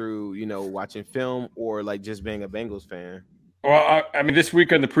pod, through, watching film, or like just being a Bengals fan. Well, I mean, this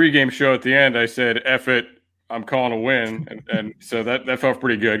week on the pregame show at the end, I said, F it, I'm calling a win. And so that felt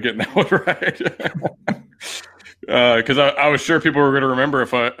pretty good getting that one right. Because I was sure people were going to remember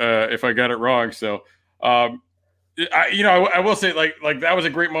if I got it wrong. So, I will say like that was a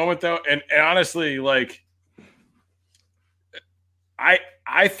great moment though. And honestly, like,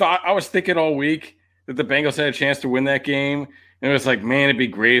 I thought I was thinking all week that the Bengals had a chance to win that game. And it was like, man, it'd be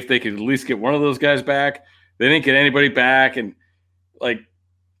great if they could at least get one of those guys back. They didn't get anybody back. And like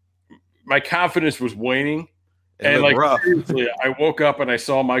my confidence was waning. And like seriously, I woke up and I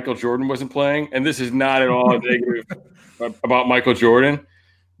saw Michael Jordan wasn't playing. And this is not at all negative about Michael Jordan.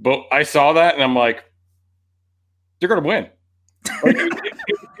 But I saw that and I'm like, they're going to win. Like,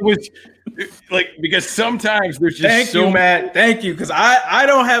 it was like, because sometimes there's just Thank you, Matt. Thank you, because I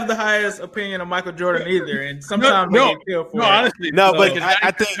don't have the highest opinion of Michael Jordan either, and sometimes honestly, but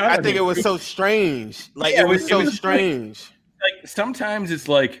I think it was so strange. Like it was so strange. Like sometimes it's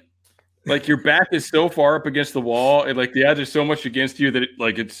like your back is so far up against the wall, and like the odds are so much against you that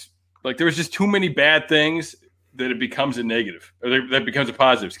it's like there was just too many bad things that it becomes a negative, or that becomes a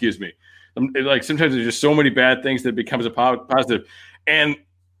positive. Excuse me. Like sometimes there's just so many bad things that it becomes a positive, and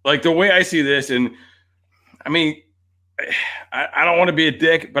like the way I see this, and I mean, I don't want to be a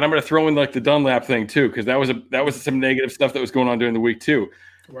dick, but I'm going to throw in like the Dunlap thing too, because that was some negative stuff that was going on during the week too.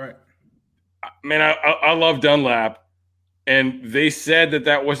 Right. Man, I love Dunlap, and they said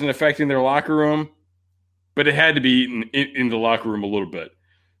that wasn't affecting their locker room, but it had to be eaten in the locker room a little bit.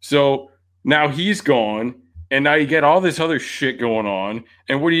 So now he's gone, and now you get all this other shit going on,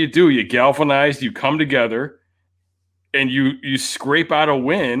 and what do? You galvanize, you come together, and you scrape out a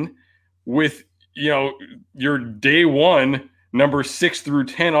win with, your day one, number 6 through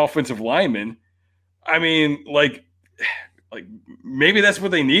 10 offensive linemen. I mean, like maybe that's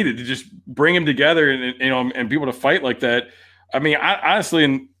what they needed, to just bring them together and be able to fight like that. I mean, I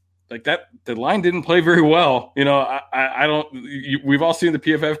honestly, like that, the line didn't play very well. I don't, we've all seen the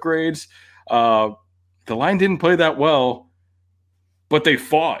PFF grades. The line didn't play that well, but they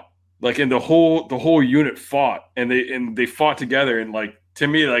fought. Like, and the whole unit fought, and they fought together, and like to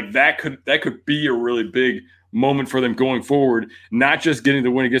me, like that could be a really big moment for them going forward. Not just getting the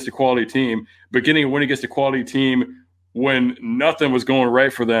win against a quality team, but getting a win against a quality team when nothing was going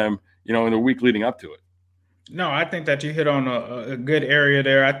right for them, in the week leading up to it. No, I think that you hit on a good area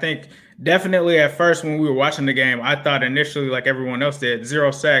there. I think definitely at first when we were watching the game, I thought initially, like everyone else did,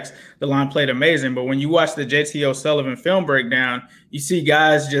 0 sacks. The line played amazing. But when you watch the JT O'Sullivan film breakdown, you see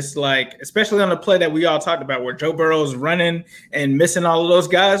guys just like, especially on the play that we all talked about where Joe Burrow's running and missing all of those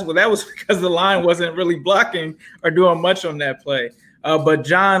guys. Well, that was because the line wasn't really blocking or doing much on that play. But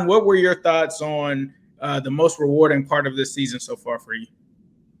John, what were your thoughts on the most rewarding part of this season so far for you?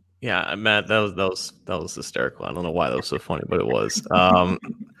 Yeah, Matt, that was hysterical. I don't know why that was so funny, but it was.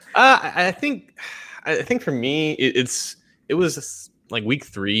 I think for me, it was like week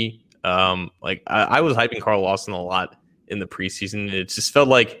 3. Like I was hyping Carl Lawson a lot in the preseason. It just felt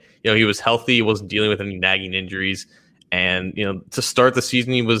like he was healthy, he wasn't dealing with any nagging injuries, and to start the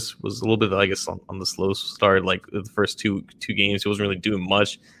season he was a little bit, I guess, on the slow start. Like the first two games, he wasn't really doing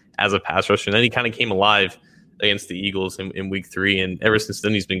much as a pass rusher, and then he kind of came alive against the Eagles in week 3, and ever since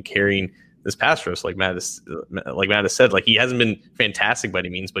then he's been carrying this pass rush. Like Matt has said, like he hasn't been fantastic by any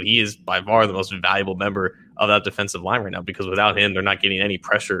means, but he is by far the most valuable member of that defensive line right now, because without him, they're not getting any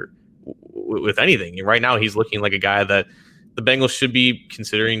pressure with anything. And right now, he's looking like a guy that the Bengals should be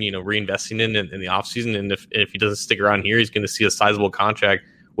considering, reinvesting in the offseason. And if he doesn't stick around here, he's going to see a sizable contract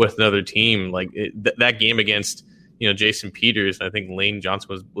with another team. Like that game against Jason Peters, I think Lane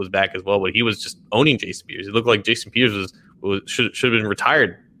Johnson was back as well, but he was just owning Jason Peters. It looked like Jason Peters should have been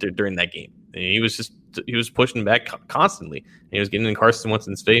retired during that game. And he was pushing back constantly. And he was getting in Carson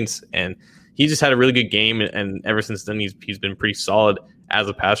Wentz's face, and he just had a really good game. And ever since then, he's been pretty solid as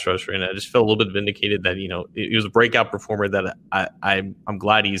a pass rusher. And I just felt a little bit vindicated that he was a breakout performer. That I'm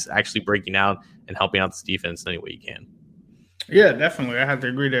glad he's actually breaking out and helping out this defense in any way he can. Yeah, definitely. I have to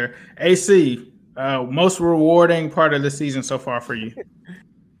agree there. AC. Most rewarding part of the season so far for you?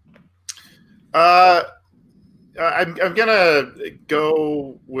 I'm gonna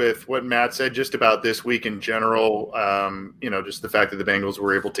go with what Matt said just about this week in general. Just the fact that the Bengals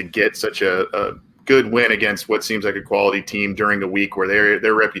were able to get such a good win against what seems like a quality team during the week where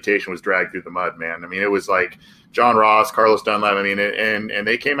their reputation was dragged through the mud, man. I mean, it was like John Ross, Carlos Dunlap. I mean, and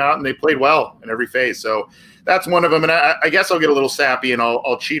they came out and they played well in every phase. So that's one of them. And I guess I'll get a little sappy and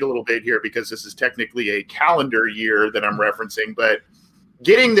I'll cheat a little bit here because this is technically a calendar year that I'm referencing. But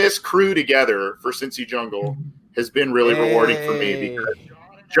getting this crew together for Cincy Jungle has been really rewarding for me because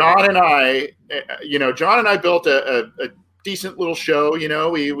John and I built a decent little show.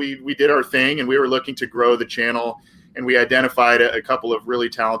 We did our thing and we were looking to grow the channel, and we identified a couple of really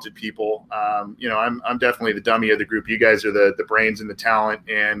talented people. I'm definitely the dummy of the group. You guys are the brains and the talent,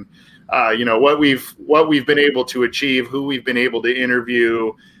 and what we've been able to achieve, who we've been able to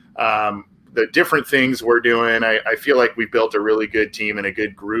interview, the different things we're doing. I feel like we built a really good team and a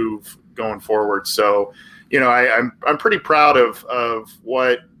good groove going forward. So, I'm pretty proud of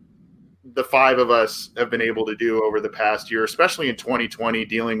what the five of us have been able to do over the past year, especially in 2020,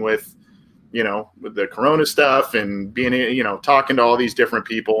 dealing with the Corona stuff and being, talking to all these different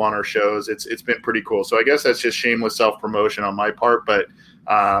people on our shows. It's been pretty cool. So I guess that's just shameless self-promotion on my part, but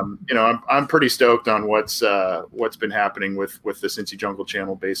I'm pretty stoked on what's been happening with the Cincy Jungle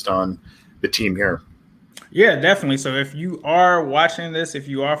channel based on the team here. Yeah, definitely. So if you are watching this, if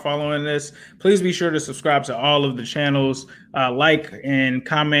you are following this, please be sure to subscribe to all of the channels, like and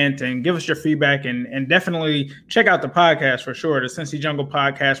comment and give us your feedback, and definitely check out the podcast for sure, the Cincy Jungle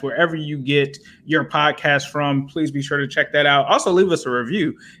podcast, wherever you get your podcast from. Please be sure to check that out. Also, leave us a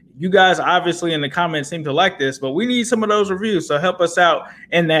review. You guys obviously in the comments seem to like this, but we need some of those reviews, so help us out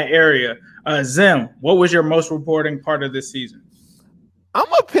in that area. Zim, what was your most rewarding part of this season? I'm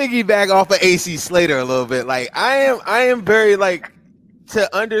gonna piggyback off of AC Slater a little bit. Like I am very to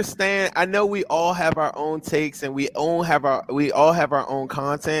understand. I know we all have our own takes and we all have our own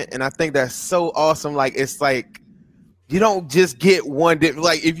content, and I think that's so awesome. Like it's like you don't just get one.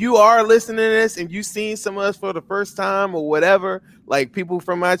 Like if you are listening to this and you've seen some of us for the first time or whatever, like people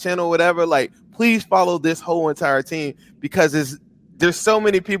from my channel, whatever, like please follow this whole entire team because there's so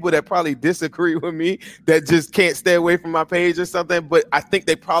many people that probably disagree with me that just can't stay away from my page or something, but I think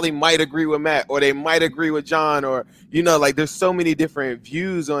they probably might agree with Matt or they might agree with John or, there's so many different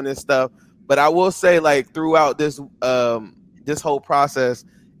views on this stuff. But I will say throughout this whole process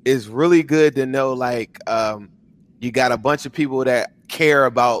is really good to know you got a bunch of people that care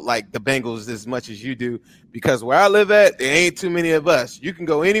about the Bengals as much as you do, because where I live at, there ain't too many of us. You can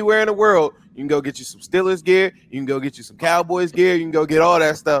go anywhere in the world. You can go get you some Steelers gear. You can go get you some Cowboys gear. You can go get all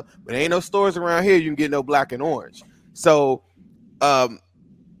that stuff. But there ain't no stores around here you can get no black and orange. So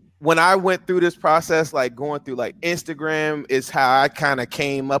when I went through this process, going through Instagram is how I kind of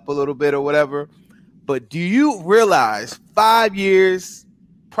came up a little bit or whatever. But do you realize 5 years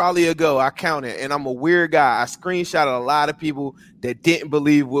probably ago, I counted, and I'm a weird guy. I screenshotted a lot of people that didn't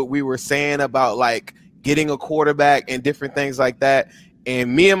believe what we were saying about getting a quarterback and different things like that.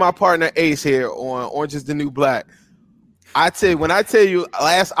 And me and my partner Ace here on Orange is the New Black, when I tell you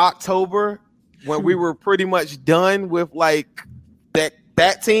last October when we were pretty much done with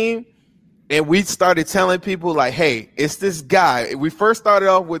that team, and we started telling people hey, it's this guy. We first started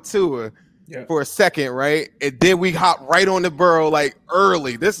off with Tua for a second, right? And then we hopped right on the Burrow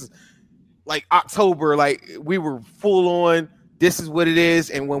early. This is October, we were full on. This is what it is,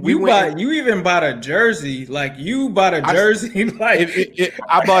 and when you even bought a jersey, you bought a jersey,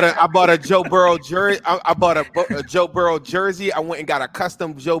 I bought a Joe Burrow jersey. I bought a Joe Burrow jersey. I went and got a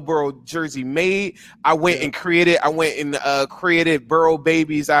custom Joe Burrow jersey made. I went and created Burrow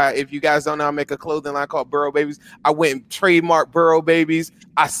Babies. If you guys don't know, I make a clothing line called Burrow Babies. I went and trademarked Burrow Babies.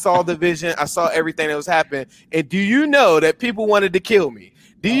 I saw the vision. I saw everything that was happening. And do you know that people wanted to kill me?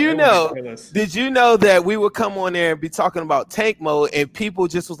 Did you know that we would come on there and be talking about tank mode and people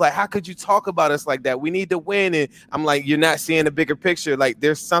just was like, how could you talk about us like that? We need to win. And I'm like, you're not seeing the bigger picture.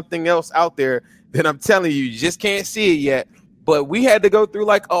 There's something else out there that I'm telling you, you just can't see it yet. But we had to go through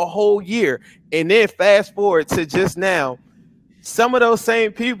a whole year. And then fast forward to just now, some of those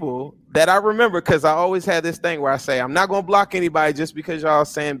same people that I remember, because I always had this thing where I say, I'm not going to block anybody just because y'all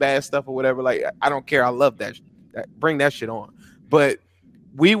saying bad stuff or whatever. Like, I don't care. I love that. Bring that shit on. But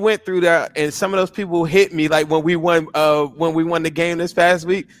we went through that, and some of those people hit me like when we won the game this past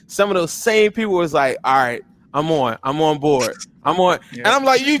week. Some of those same people was like, all right, I'm on board. I'm on. Yeah. And I'm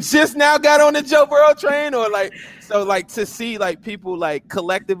like, you just now got on the Joe Burrow train? Or like, so like to see like people like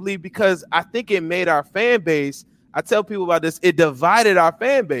collectively, because I think it made our fan base, I tell people about this, it divided our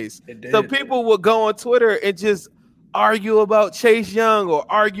fan base. So people would go on Twitter and just argue about Chase Young or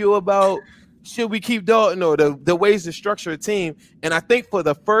argue about should we keep Dalton or the ways to structure a team. And I think for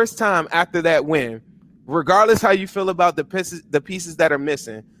the first time after that win, regardless how you feel about the pieces that are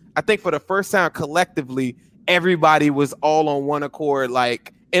missing, I think for the first time collectively, everybody was all on one accord.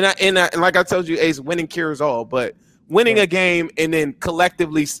 Like, and like I told you, Ace, winning cures all, but winning a game and then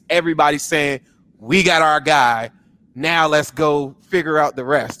collectively everybody saying, we got our guy. Now let's go figure out the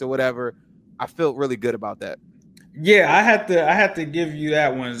rest or whatever. I felt really good about that. Yeah, I had to give you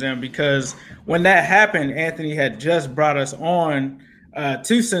that one, Zim, because when that happened, Anthony had just brought us on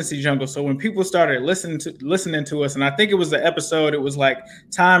to Cincy Jungle. So when people started listening to us, and I think it was the episode, it was like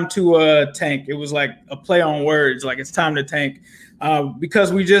time to tank. It was like a play on words, like it's time to tank,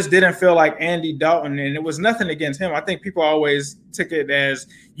 because we just didn't feel like Andy Dalton, and it was nothing against him. I think people always took it as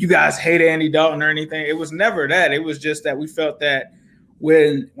you guys hate Andy Dalton or anything. It was never that. It was just that we felt that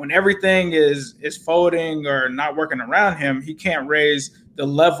when everything is folding or not working around him, he can't raise the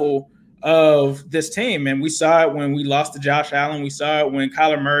level of this team. And we saw it when we lost to Josh Allen. We saw it when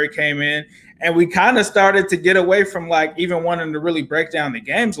Kyler Murray came in, and we kind of started to get away from like even wanting to really break down the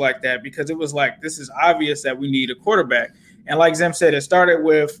games like that, because it was like, this is obvious that we need a quarterback. And like Zim said, it started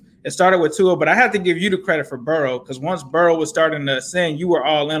with Tua, but I have to give you the credit for Burrow, because once Burrow was starting to ascend, you were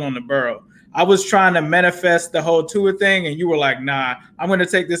all in on the Burrow. I was trying to manifest the whole Tua thing, and you were like, nah, I'm going to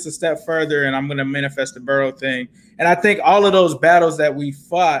take this a step further, and I'm going to manifest the Burrow thing. And I think all of those battles that we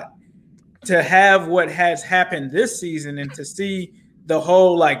fought, to have what has happened this season and to see the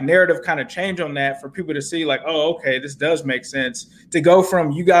whole like narrative kind of change on that, for people to see like, oh, okay, this does make sense, to go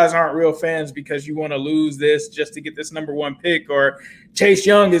from you guys aren't real fans because you want to lose this just to get this number one pick, or Chase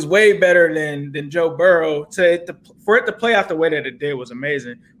Young is way better than Joe Burrow, for it to play out the way that it did was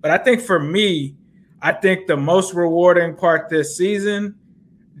amazing. But I think for me, I think the most rewarding part this season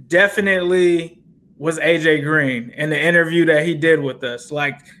definitely was AJ Green and the interview that he did with us.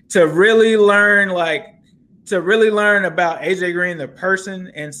 Like to really learn about AJ Green, the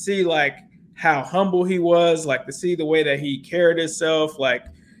person, and see like how humble he was, like to see the way that he carried himself, like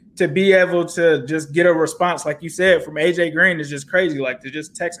to be able to just get a response, like you said, from AJ Green is just crazy. Like to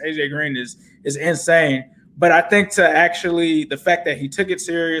just text AJ Green is insane. But I think to actually, the fact that he took it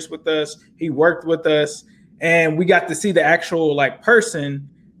serious with us, he worked with us, and we got to see the actual like person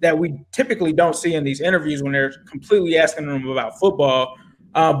that we typically don't see in these interviews when they're completely asking them about football.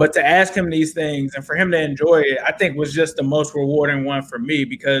 But to ask him these things and for him to enjoy it, I think was just the most rewarding one for me,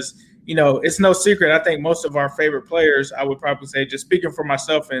 because, you know, it's no secret. I think most of our favorite players, I would probably say, just speaking for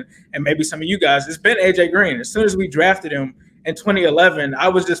myself and maybe some of you guys, it's been AJ Green. As soon as we drafted him in 2011, I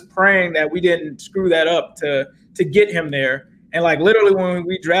was just praying that we didn't screw that up to get him there. And like literally when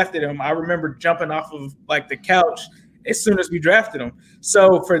we drafted him, I remember jumping off of like the couch as soon as we drafted him.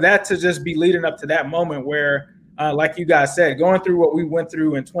 So for that to just be leading up to that moment where, like you guys said, going through what we went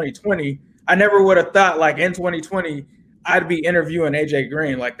through in 2020, I never would have thought like in 2020 I'd be interviewing AJ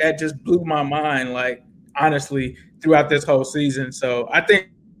Green. Like that just blew my mind, like honestly, throughout this whole season. So I think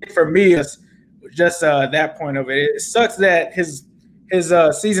for me, it's just that point of it. It sucks that his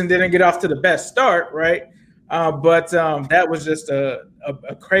season didn't get off to the best start, right? But that was just a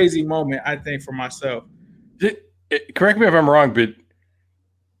crazy moment, I think, for myself. Correct me if I'm wrong, but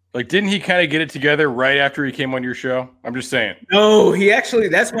like, didn't he kind of get it together right after he came on your show? I'm just saying. No, he actually,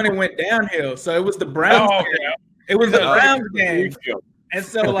 that's when it went downhill. So it was the Browns game. It was the Browns game. And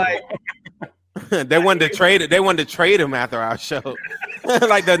so like they wanted to trade him after our show.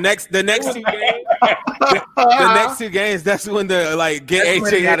 Like the next 2 games. The next 2 games, that's when the like get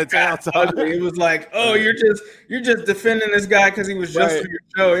AJ out of town. It was like, oh, you're just defending this guy because he was just on your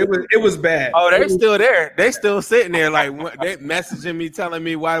show. It was bad. Oh, they're still there. They still sitting there, like they messaging me, telling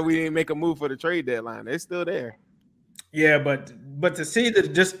me why we didn't make a move for the trade deadline. They're still there. Yeah, but to see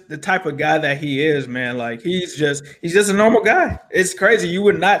the type of guy that he is, man, like he's just a normal guy. It's crazy. You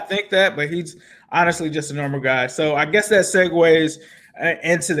would not think that, but he's honestly just a normal guy. So I guess that segues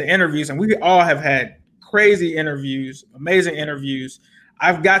into the interviews, and we all have had crazy interviews, amazing interviews.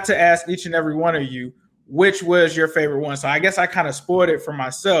 I've got to ask each and every one of you, which was your favorite one? So I guess I kind of spoiled it for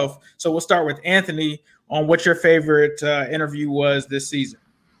myself. So we'll start with Anthony on what your favorite interview was this season.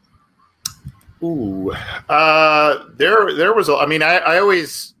 Ooh, there was.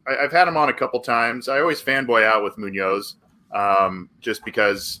 I've had him on a couple times. I always fanboy out with Munoz, just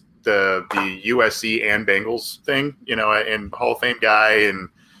because the USC and Bengals thing, and Hall of Fame guy, and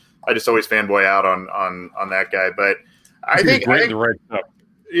I just always fanboy out on that guy. But I think the right stuff.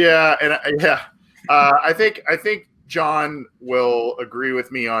 Yeah, and I think John will agree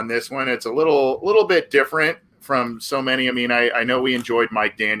with me on this one. It's a little bit different from so many. I mean, I know we enjoyed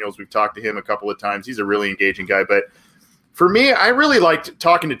Mike Daniels. We've talked to him a couple of times. He's a really engaging guy. But for me, I really liked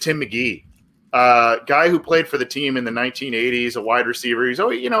talking to Tim McGee, guy who played for the team in the 1980s, a wide receiver. He's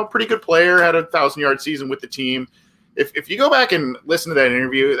pretty good player, had a 1,000-yard season with the team. If you go back and listen to that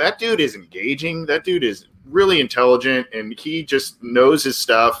interview, that dude is engaging. That dude is really intelligent, and he just knows his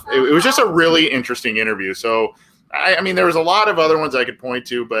stuff. It was just a really interesting interview. So, I mean, there was a lot of other ones I could point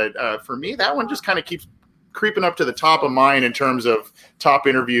to, but for me, that one just kind of keeps creeping up to the top of mine in terms of top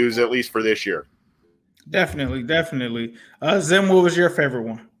interviews, at least for this year. Definitely. Zim, what was your favorite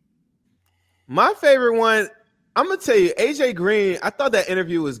one? My favorite one, I'm gonna tell you, AJ Green. I thought that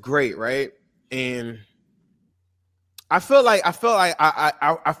interview was great, right? And I feel like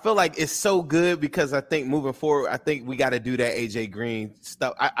it's so good because I think moving forward, I think we got to do that AJ Green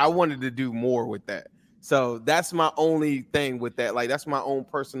stuff. I wanted to do more with that, so that's my only thing with that. Like, that's my own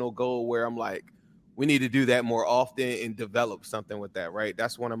personal goal where I'm like, we need to do that more often and develop something with that, right?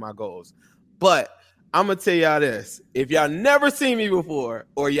 That's one of my goals. But I'm going to tell y'all this. If y'all never seen me before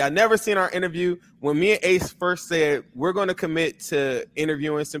or y'all never seen our interview, when me and Ace first said we're going to commit to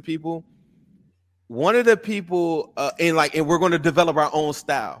interviewing some people, one of the people, and we're going to develop our own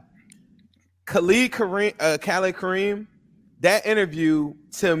style. Khalid Kareem, that interview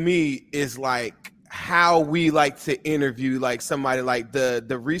to me is like how we like to interview like somebody. Like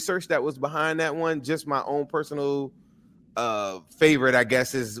the research that was behind that one, just my own personal favorite, I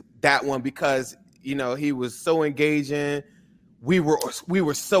guess, is that one because he was so engaging. We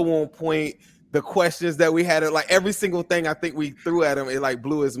were so on point. The questions that we had, like every single thing I think we threw at him, it like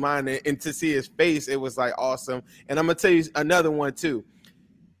blew his mind. And to see his face, it was like awesome. And I'm gonna tell you another one too.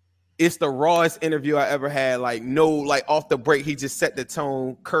 It's the rawest interview I ever had. Like off the break, he just set the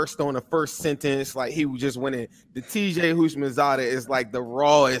tone, cursed on the first sentence. Like he was just winning. The TJ Houshmandzadeh is like the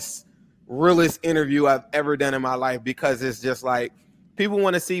rawest, realest interview I've ever done in my life because it's just like people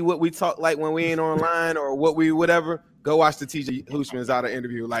want to see what we talk like when we ain't online or what we whatever. Go watch the TJ Houshmandzadeh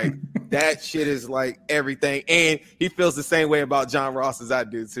interview. Like that shit is like everything. And he feels the same way about John Ross as I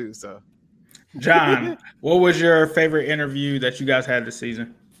do too. So, John, what was your favorite interview that you guys had this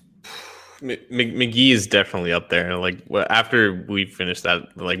season? McGee is definitely up there. Like after we finished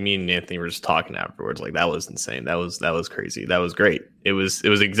that, like me and Anthony were just talking afterwards. Like that was insane. That was crazy. That was great. It was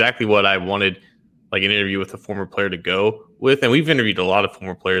exactly what I wanted, like an interview with a former player to go with. And we've interviewed a lot of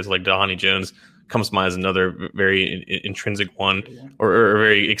former players, like Dhani Jones comes to mind as another very intrinsic one or a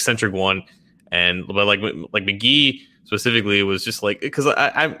very eccentric one. But like McGee specifically, it was just like, because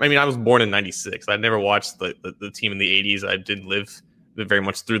I mean, I was born in 96. I never watched the team in the 80s. I didn't live very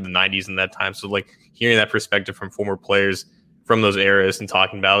much through the 90s in that time. So like hearing that perspective from former players from those eras and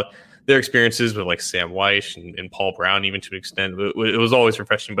talking about their experiences with like Sam Weish and Paul Brown, even to an extent, it was always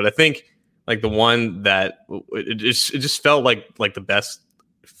refreshing. But I think like the one that it just felt like the best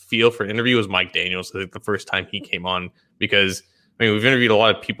feel for an interview was Mike Daniels. I think the first time he came on, because I mean, we've interviewed a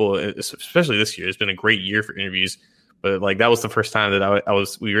lot of people, especially this year. It's been a great year for interviews, but like that was the first time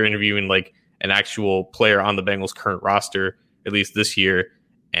that we were interviewing like an actual player on the Bengals current roster, at least this year.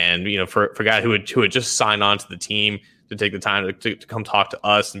 And, for a guy who had just signed on to the team to take the time to come talk to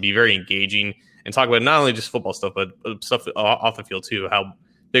us and be very engaging and talk about not only just football stuff, but stuff off the field too, how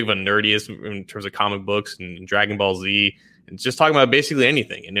big of a nerd he is in terms of comic books and Dragon Ball Z, and just talking about basically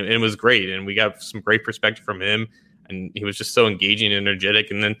anything. And it was great. And we got some great perspective from him. And he was just so engaging and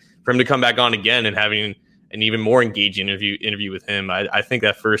energetic. And then for him to come back on again and having an even more engaging interview with him, I think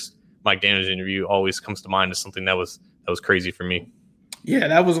that first Mike Daniels interview always comes to mind as something that was crazy for me. Yeah,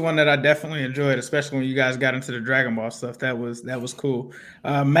 that was one that I definitely enjoyed, especially when you guys got into the Dragon Ball stuff. That was cool.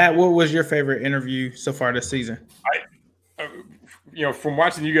 Matt, what was your favorite interview so far this season? From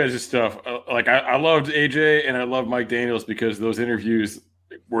watching you guys' stuff, like I loved AJ and I loved Mike Daniels because those interviews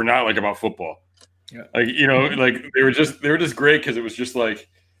were not like about football. Yeah. Like, like they were just great because it was just like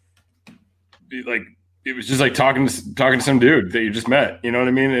it was just like talking to some dude that you just met. You know what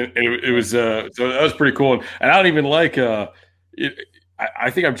I mean? It was so that was pretty cool. And I don't even like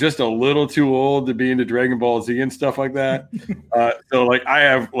I think I'm just a little too old to be into Dragon Ball Z and stuff like that. So like I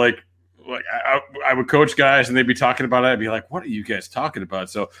have I I would coach guys and they'd be talking about it. I'd be like, what are you guys talking about?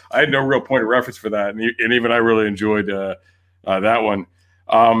 So I had no real point of reference for that. And even I really enjoyed that one.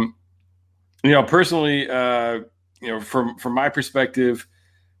 Personally, from my perspective,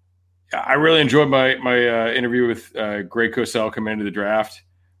 I really enjoyed my interview with Greg Cosell coming into the draft.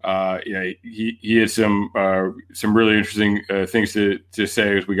 He had some really interesting things to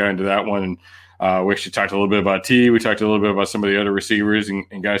say as we got into that one. And we actually talked a little bit about T. We talked a little bit about some of the other receivers and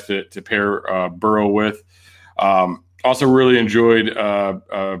guys to pair Burrow with. Also really enjoyed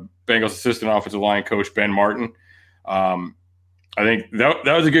Bengals assistant offensive line coach Ben Martin. I think that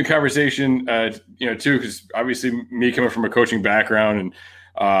was a good conversation, too, because obviously me coming from a coaching background and,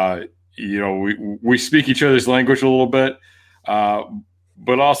 we speak each other's language a little bit,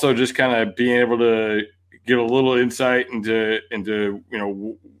 but also just kind of being able to get a little insight into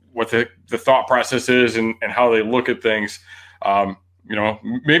what the thought process is and how they look at things,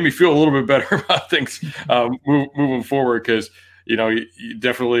 made me feel a little bit better about things moving forward because, you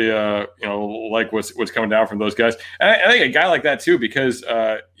definitely, like what's coming down from those guys. And I think a guy like that too, because,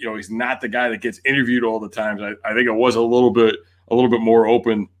 he's not the guy that gets interviewed all the time. I think it was a little bit more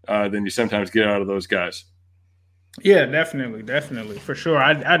open than you sometimes get out of those guys. Yeah, definitely, for sure.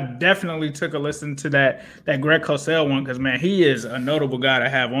 I definitely took a listen to that Greg Cosell one because, man, he is a notable guy to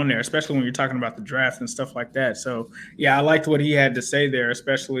have on there, especially when you're talking about the draft and stuff like that. So, yeah, I liked what he had to say there,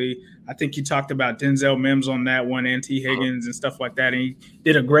 especially I think he talked about Denzel Mims on that one and T. Higgins and stuff like that, and he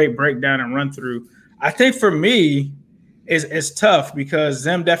did a great breakdown and run through. I think for me, it's tough because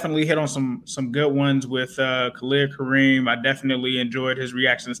Zim definitely hit on some good ones with Khalil Kareem. I definitely enjoyed his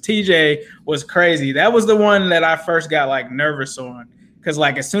reactions. TJ was crazy. That was the one that I first got nervous on because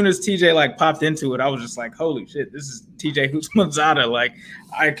as soon as TJ popped into it, I was just like, holy shit, this is TJ Houshmandzadeh.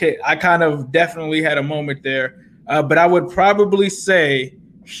 I kind of definitely had a moment there. But I would probably say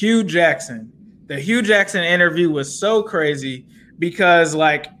Hugh Jackson. The Hugh Jackson interview was so crazy because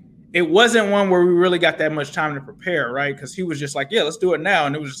it wasn't one where we really got that much time to prepare, right? Because he was just like, yeah, let's do it now.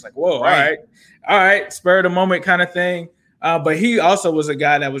 And it was just like, whoa, all right, spur of the moment kind of thing. But he also was a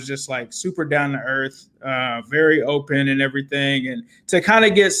guy that was just super down to earth, very open and everything. And to kind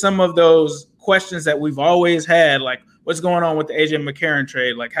of get some of those questions that we've always had, what's going on with the AJ McCarron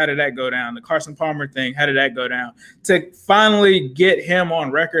trade? How did that go down? The Carson Palmer thing, how did that go down? To finally get him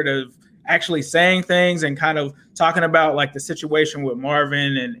on record of actually saying things and kind of talking about the situation with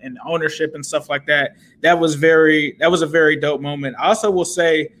Marvin and ownership and stuff like that. That was a very dope moment. I also will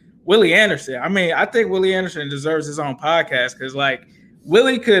say Willie Anderson. I mean, I think Willie Anderson deserves his own podcast because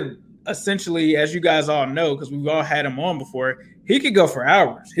Willie could essentially, as you guys all know, because we've all had him on before, he could go for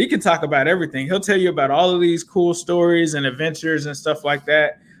hours. He could talk about everything. He'll tell you about all of these cool stories and adventures and stuff like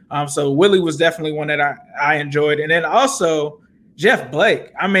that. So Willie was definitely one that I enjoyed. And then also Jeff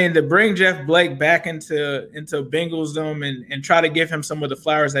Blake. I mean, to bring Jeff Blake back into Bengaldom and try to give him some of the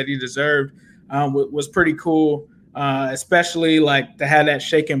flowers that he deserved was pretty cool, especially to have that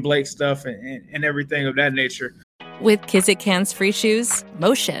shaking Blake stuff and everything of that nature. With Kizik hands-free shoes,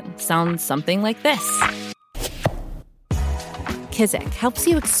 motion sounds something like this. Kizik helps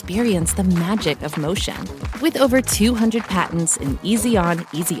you experience the magic of motion. With over 200 patents and easy-on,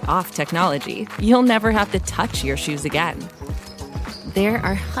 easy-off technology, you'll never have to touch your shoes again. There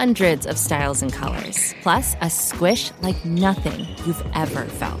are hundreds of styles and colors, plus a squish like nothing you've ever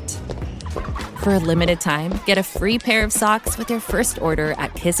felt. For a limited time, get a free pair of socks with your first order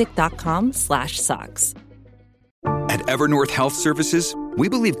at kizik.com/socks. At Evernorth Health Services, we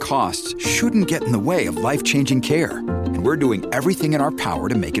believe costs shouldn't get in the way of life-changing care, and we're doing everything in our power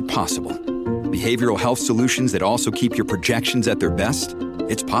to make it possible. Behavioral health solutions that also keep your projections at their best?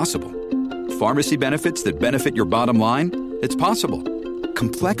 It's possible. Pharmacy benefits that benefit your bottom line? It's possible.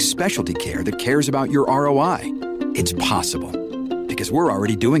 Complex specialty care that cares about your ROI. It's possible. Because we're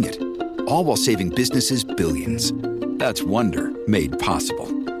already doing it. All while saving businesses billions. That's Wonder made possible.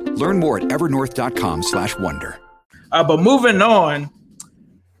 Learn more at evernorth.com/wonder. But moving on,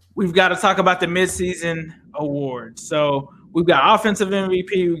 we've got to talk about the midseason awards. So we've got offensive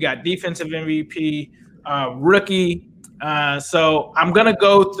MVP, we got defensive MVP, rookie. So I'm going to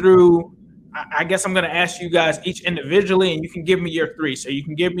go through. I guess I'm going to ask you guys each individually, and you can give me your three. So you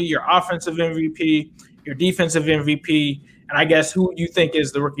can give me your offensive MVP, your defensive MVP, and I guess who you think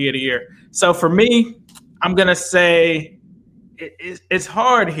is the rookie of the year. So for me, I'm going to say it's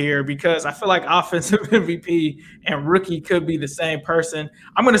hard here because I feel like offensive MVP and rookie could be the same person.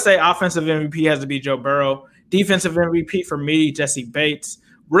 I'm going to say offensive MVP has to be Joe Burrow. Defensive MVP for me, Jesse Bates.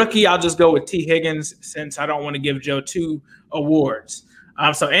 Rookie, I'll just go with T. Higgins since I don't want to give Joe two awards.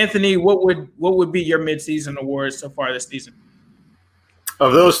 So, Anthony, what would be your midseason awards so far this season?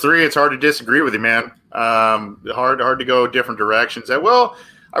 Of those three, it's hard to disagree with you, man. Hard to go different directions. I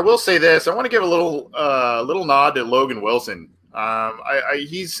will say this. I want to give a little nod to Logan Wilson.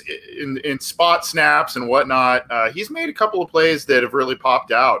 He's in spot snaps and whatnot. He's made a couple of plays that have really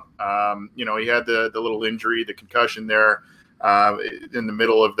popped out. He had the little injury, the concussion there in the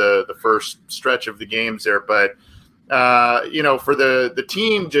middle of the first stretch of the games there. But, for the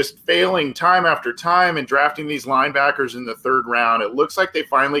team just failing time after time and drafting these linebackers in the third round, it looks like they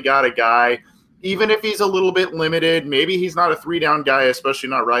finally got a guy, even if he's a little bit limited. Maybe he's not a 3-down guy, especially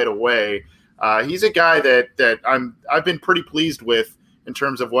not right away. He's a guy that I've been pretty pleased with in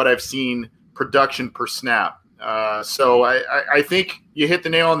terms of what I've seen production per snap. So I think you hit the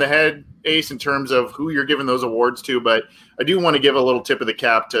nail on the head, Ace, in terms of who you're giving those awards to. But I do want to give a little tip of the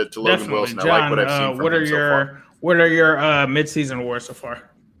cap to Logan Wilson. John, I like what I've seen from him so far. What are your midseason awards so far?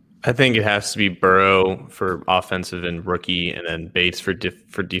 I think it has to be Burrow for offensive and rookie, and then Bates for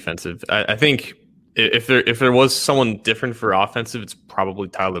defensive. I think if there was someone different for offensive, it's probably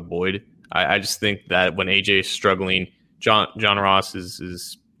Tyler Boyd. I just think that when AJ is struggling, John Ross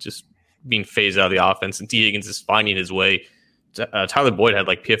is just being phased out of the offense, and T. Higgins is finding his way. Tyler Boyd had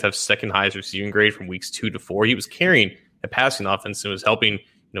like PFF's second highest receiving grade from weeks 2 to 4. He was carrying a passing offense and was helping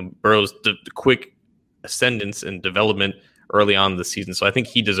Burrow's the quick ascendance and development early on in the season. So I think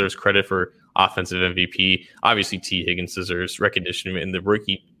he deserves credit for offensive MVP. Obviously, T. Higgins deserves recognition in the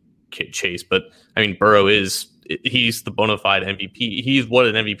rookie chase, but I mean, Burrow he's the bona fide MVP. He's what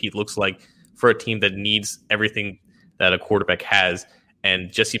an MVP looks like for a team that needs everything that a quarterback has.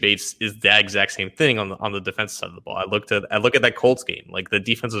 And Jesse Bates is that exact same thing on the defensive side of the ball. I look at that Colts game. Like, the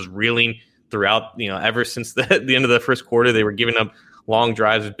defense was reeling throughout, ever since the end of the first quarter. They were giving up long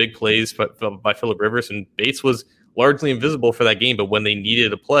drives with big plays by Phillip Rivers, and Bates was largely invisible for that game. But when they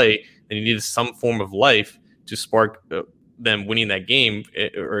needed a play and you needed some form of life to spark them winning that game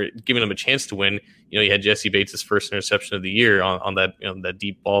or giving them a chance to win, you had Jesse Bates' first interception of the year on that that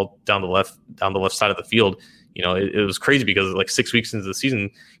deep ball down the left side of the field. It was crazy because like 6 weeks into the season,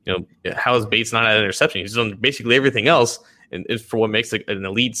 how is Bates not at an interception? He's done basically everything else, and for what makes an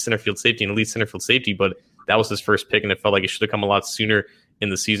elite center field safety. But that was his first pick, and it felt like it should have come a lot sooner in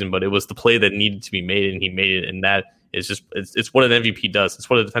the season. But it was the play that needed to be made, and he made it. And that is just it's what an MVP does. It's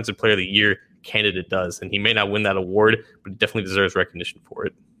what a Defensive Player of the Year candidate does. And he may not win that award, but he definitely deserves recognition for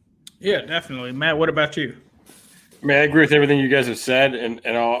it. Yeah, definitely. Matt, what about you? I mean, I agree with everything you guys have said, and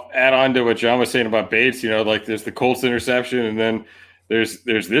I'll add on to what John was saying about Bates. Like there's the Colts interception, and then there's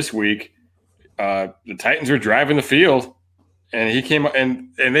this week. The Titans were driving the field, and he came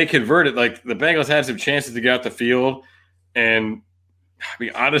and they converted. Like, the Bengals had some chances to get out the field, and I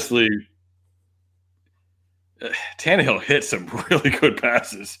mean, honestly, Tannehill hit some really good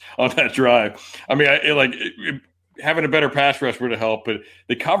passes on that drive. I mean, having a better pass rush would have helped, but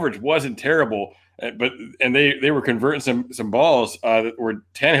the coverage wasn't terrible. But they were converting some balls where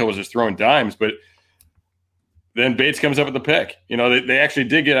Tannehill was just throwing dimes. But then Bates comes up with the pick. They actually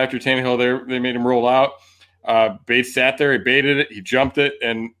did get after Tannehill there. They made him roll out. Bates sat there, he baited it, he jumped it,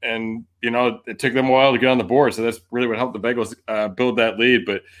 and it took them a while to get on the board. So that's really what helped the Bengals build that lead.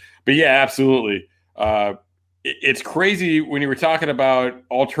 But yeah, absolutely. It's crazy when you were talking about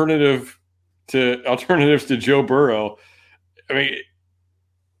alternatives to Joe Burrow. I mean,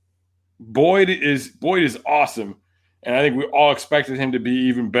 Boyd is awesome, and I think we all expected him to be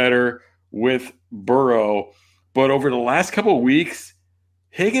even better with Burrow. But over the last couple of weeks,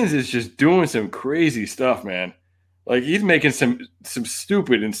 Higgins is just doing some crazy stuff, man. Like, he's making some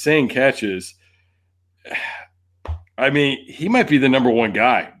stupid, insane catches. I mean, he might be the number one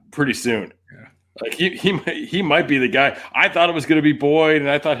guy pretty soon. Yeah. Like, he might be the guy. I thought it was going to be Boyd, and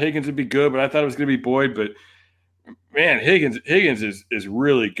I thought Higgins would be good, but I thought it was going to be Boyd. But man, Higgins is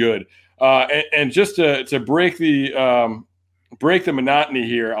really good. And just to break the monotony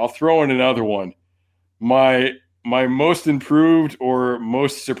here, I'll throw in another one. My most improved or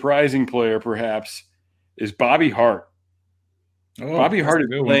most surprising player, perhaps, is Bobby Hart. Bobby Hart is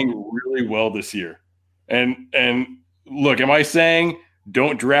playing really well this year. And look, am I saying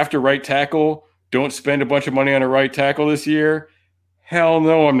don't draft a right tackle? Don't spend a bunch of money on a right tackle this year? Hell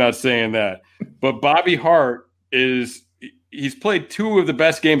no, I'm not saying that. But Bobby Hart he's played 2 of the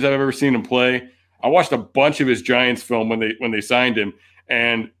best games I've ever seen him play. I watched a bunch of his Giants film when they signed him,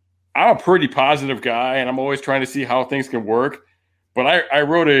 and I'm a pretty positive guy, and I'm always trying to see how things can work. But I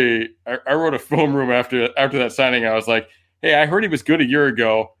wrote a film room after that signing. I was like, hey, I heard he was good a year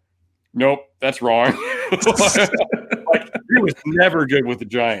ago. Nope, that's wrong. Like, he was never good with the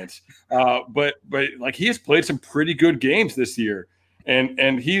Giants. But like, he has played some pretty good games this year.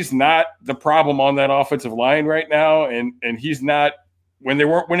 And he's not the problem on that offensive line right now, and he's not when they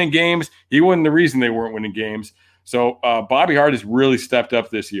weren't winning games, he wasn't the reason they weren't winning games. So Bobby Hart has really stepped up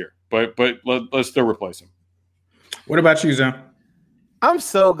this year, but let's still replace him. What about you, Zim? I'm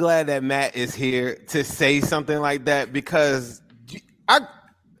so glad that Matt is here to say something like that because I'm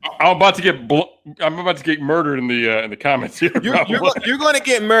about to get murdered in the comments here. You're going to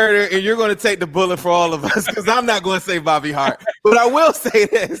get murdered, and you're going to take the bullet for all of us because I'm not going to say Bobby Hart. But I will say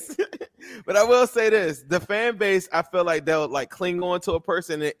this. The fan base, I feel like they'll like cling on to a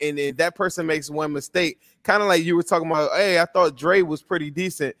person, and if that person makes one mistake, kind of like you were talking about, hey, I thought Dre was pretty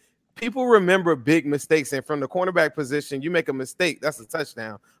decent. People remember big mistakes, and from the cornerback position, you make a mistake, that's a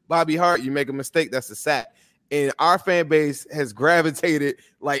touchdown. Bobby Hart, you make a mistake, that's a sack. And our fan base has gravitated.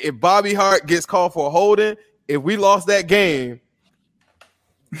 Like, if Bobby Hart gets called for a holding, if we lost that game,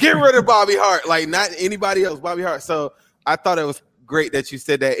 get rid of Bobby Hart. Like, not anybody else, Bobby Hart. So I thought it was great that you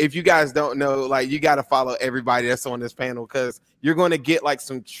said that. If you guys don't know, like, you got to follow everybody that's on this panel because you're going to get, like,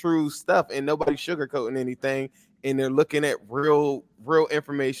 some true stuff, and nobody's sugarcoating anything. And they're looking at real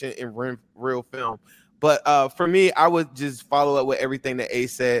information and real film. But for me, I would just follow up with everything that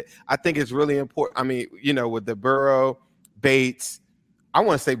Ace said. I think it's really important. I mean, with the Burrow, Bates, I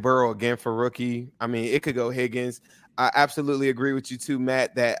want to say Burrow again for rookie. I mean, it could go Higgins. I absolutely agree with you too,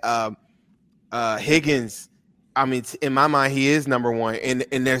 Matt, that Higgins, I mean, in my mind, he is number one.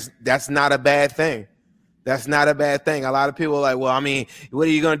 And that's not a bad thing. That's not a bad thing. A lot of people are like, well, I mean, what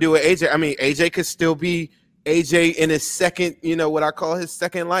are you going to do with AJ? I mean, AJ could still be AJ in his second, what I call his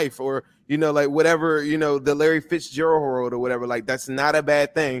second life, or, like whatever, the Larry Fitzgerald or whatever. Like, that's not a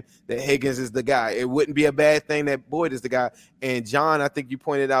bad thing that Higgins is the guy. It wouldn't be a bad thing that Boyd is the guy. And John, I think you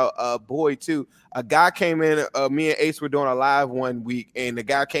pointed out Boyd too. A guy came in, me and Ace were doing a live one week, and the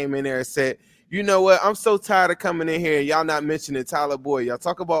guy came in there and said, you know what, I'm so tired of coming in here and y'all not mentioning Tyler Boyd. Y'all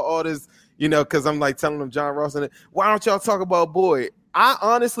talk about all this, because I'm like telling them John Ross, and why don't y'all talk about Boyd? I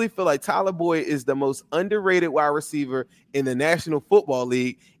honestly feel like Tyler Boyd is the most underrated wide receiver in the National Football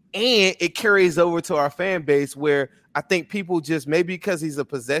League, and it carries over to our fan base where I think people just, maybe because he's a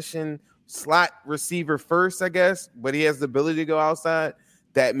possession slot receiver first, I guess, but he has the ability to go outside,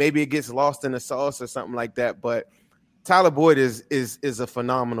 that maybe it gets lost in the sauce or something like that. But Tyler Boyd is a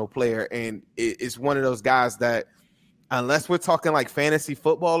phenomenal player, and it's one of those guys that, unless we're talking like fantasy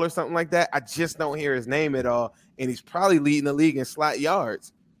football or something like that, I just don't hear his name at all. And he's probably leading the league in slot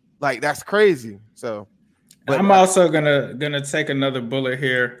yards. Like, that's crazy. So, but I'm also gonna take another bullet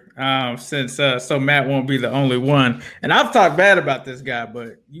here, since so Matt won't be the only one. And I've talked bad about this guy,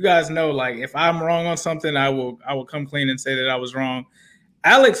 but you guys know, like, if I'm wrong on something, I will come clean and say that I was wrong.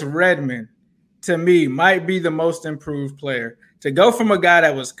 Alex Redmond, to me, might be the most improved player. To go from a guy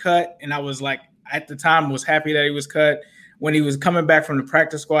that was cut, and I was like, at the time, was happy that he was cut. When he was coming back from the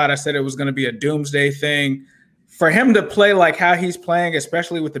practice squad, I said it was going to be a doomsday thing. For him to play like how he's playing,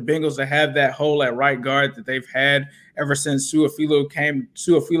 especially with the Bengals to have that hole at right guard that they've had ever since Su'a-Filo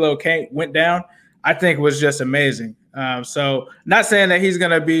went down, I think was just amazing. So not saying that he's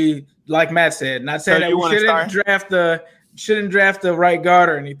going to be, like Matt said, not saying that we shouldn't draft the right guard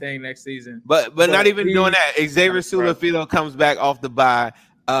or anything next season. But not even doing that. Xavier Su'a-Filo comes back off the bye.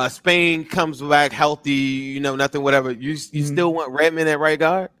 Spain comes back healthy, nothing, whatever. You still want Redmond at right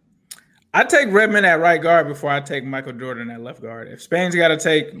guard? I take Redmond at right guard before I take Michael Jordan at left guard. If Spain's got to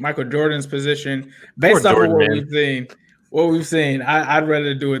take Michael Jordan's position based off of what we've seen, I'd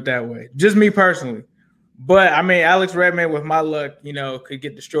rather do it that way. Just me personally. But I mean, Alex Redmond, with my luck, could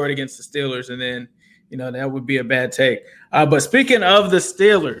get destroyed against the Steelers, and then that would be a bad take. But speaking of the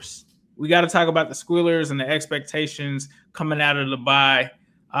Steelers, we got to talk about the Squealers and the expectations coming out of the bye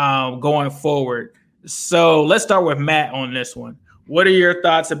going forward. So let's start with Matt on this one. What are your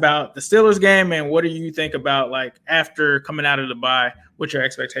thoughts about the Steelers game, and what do you think about, like, after coming out of the bye, what your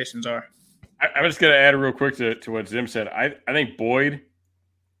expectations are? I'm just going to add real quick to what Zim said. I think Boyd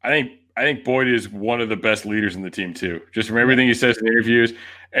is one of the best leaders in the team too. Just from everything he says in interviews,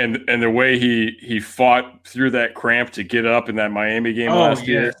 and the way he fought through that cramp to get up in that Miami game last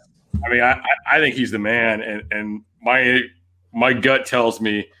year. I mean, I think he's the man, and my gut tells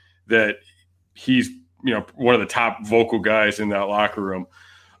me that he's one of the top vocal guys in that locker room.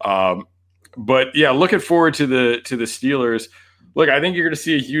 But yeah, looking forward to the Steelers. Look, I think you're going to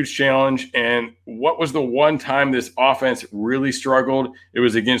see a huge challenge. And what was the one time this offense really struggled? It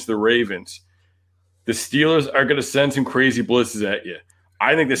was against the Ravens. The Steelers are going to send some crazy blitzes at you.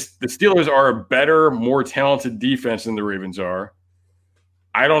 I think the Steelers are a better, more talented defense than the Ravens are.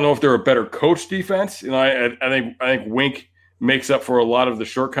 I don't know if they're a better coach defense. I think Wink makes up for a lot of the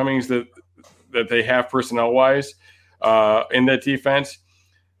shortcomings that they have personnel-wise in that defense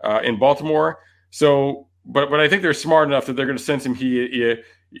in Baltimore. So but I think they're smart enough that they're going to send him.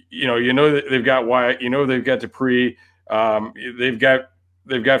 You know that they've got Wyatt. You know they've got Dupree. They've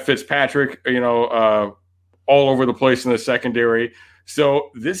got Fitzpatrick. All over the place in the secondary. So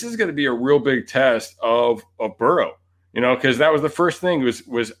this is going to be a real big test of Burrow. Because that was the first thing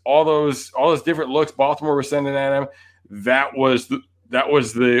was all those different looks Baltimore was sending at him. That was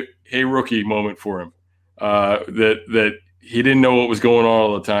the hey rookie moment for him. That he didn't know what was going on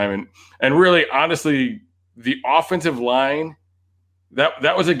all the time, and really honestly, the offensive line.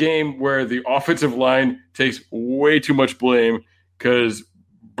 That was a game where the offensive line takes way too much blame because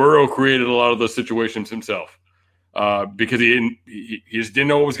Burrow created a lot of those situations himself because he just didn't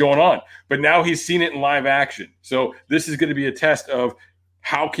know what was going on. But now he's seen it in live action. So this is going to be a test of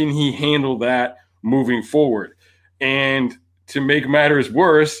how can he handle that moving forward. And to make matters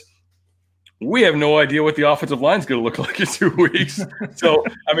worse, we have no idea what the offensive line is going to look like in 2 weeks. So,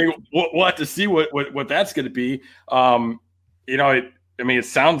 we'll have to see what that's going to be. It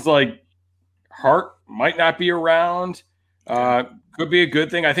sounds like Hart might not be around. Could be a good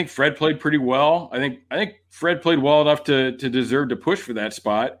thing. I think Fred played pretty well. I think Fred played well enough to deserve to push for that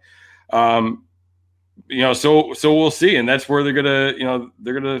spot. So we'll see, and that's where they're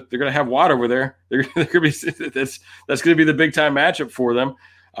gonna have Watt over there. They're gonna be that's gonna be the big time matchup for them.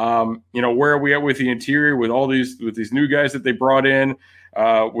 Where are we at with the interior with these new guys that they brought in,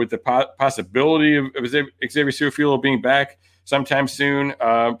 with the possibility of Xavier Su'a-Filo being back sometime soon.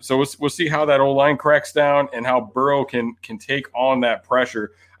 So we'll see how that O-line cracks down and how Burrow can take on that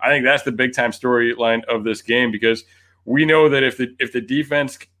pressure. I think that's the big time storyline of this game, because we know that if the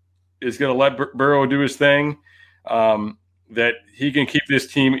defense is going to let Burrow do his thing, that he can keep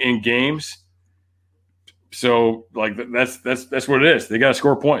this team in games. So that's what it is. They got to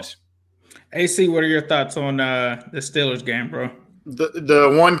score points. AC, what are your thoughts on the Steelers game, bro?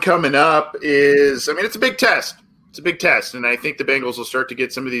 The one coming up is, it's a big test. It's a big test, and I think the Bengals will start to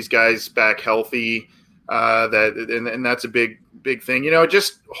get some of these guys back healthy. And that's a big thing.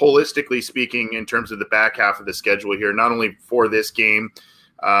 Just holistically speaking, in terms of the back half of the schedule here, not only for this game.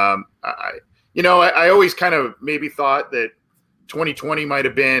 I always kind of maybe thought that 2020 might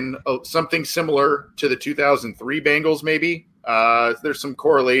have been something similar to the 2003 Bengals. Maybe there's some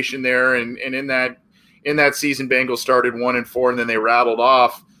correlation there, and in that season, Bengals started 1-4, and then they rattled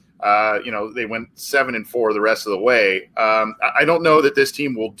off. They went 7-4 the rest of the way. I don't know that this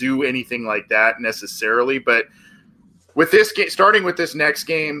team will do anything like that necessarily, but with this game, starting with this next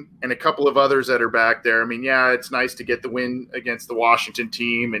game and a couple of others that are back there, it's nice to get the win against the Washington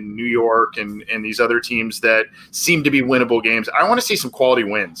team and New York and these other teams that seem to be winnable games. I want to see some quality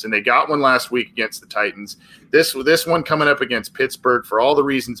wins, and they got one last week against the Titans. This one coming up against Pittsburgh for all the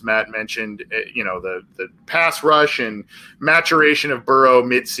reasons Matt mentioned, the pass rush and maturation of Burrow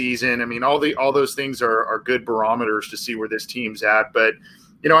midseason. All those things are good barometers to see where this team's at, but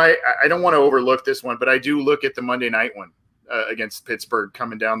I don't want to overlook this one, but I do look at the Monday night one against Pittsburgh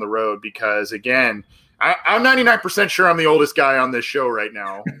coming down the road, because, again, I'm 99% sure I'm the oldest guy on this show right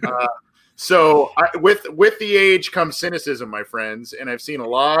now. With the age comes cynicism, my friends, and I've seen a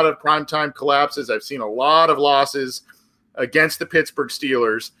lot of primetime collapses. I've seen a lot of losses against the Pittsburgh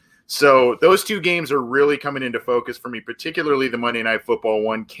Steelers. So those two games are really coming into focus for me, particularly the Monday Night Football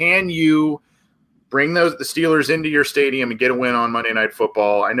one. Can you bring the Steelers into your stadium and get a win on Monday Night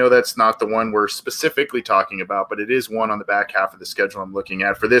Football? I know that's not the one we're specifically talking about, but it is one on the back half of the schedule I'm looking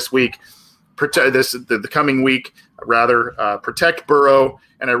at for this week. The coming week, rather, protect Burrow,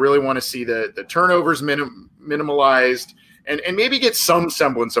 and I really want to see the turnovers minimalized and maybe get some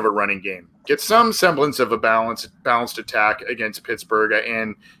semblance of a running game. Get some semblance of a balanced attack against Pittsburgh.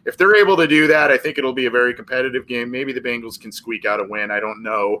 And if they're able to do that, I think it'll be a very competitive game. Maybe the Bengals can squeak out a win. I don't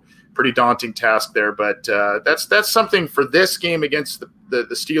know. Pretty daunting task there, but that's something for this game against the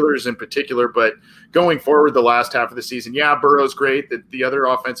Steelers in particular. But going forward, the last half of the season, Burrow's great. The other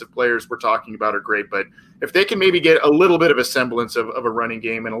offensive players we're talking about are great. But if they can maybe get a little bit of a semblance of a running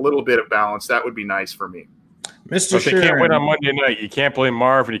game and a little bit of balance, that would be nice for me. Mr. But they can't win on Monday night. You can't blame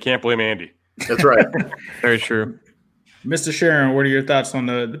Marv, and you can't blame Andy. That's right. Very true. Mr. Sharon, what are your thoughts on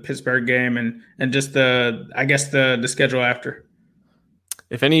the Pittsburgh game and just the schedule after?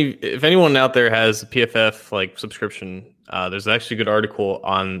 If anyone out there has a PFF subscription, there's actually a good article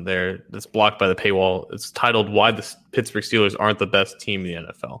on there that's blocked by the paywall. It's titled "Why the Pittsburgh Steelers Aren't the Best Team in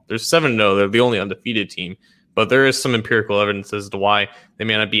the NFL." There's 7-0; they're the only undefeated team, but there is some empirical evidence as to why they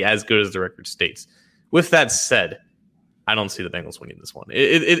may not be as good as the record states. With that said, I don't see the Bengals winning this one.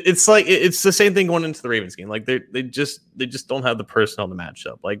 It's the same thing going into the Ravens game. They just don't have the personnel to match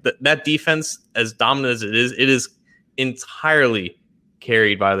up. That defense, as dominant as it is entirely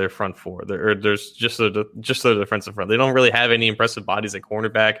carried by their front four. There's just the defensive front. They don't really have any impressive bodies at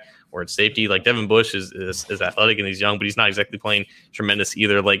cornerback or at safety. Like Devin Bush is athletic and he's young, but he's not exactly playing tremendous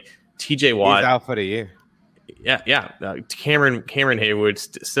either. Like TJ Watt, he's out for the year. Yeah. Cameron Haywood,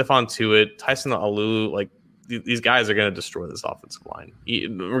 Stephon Tuitt, Tyson Alou, like these guys are going to destroy this offensive line,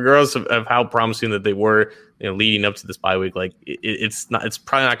 regardless of how promising that they were, leading up to this bye week. Like it's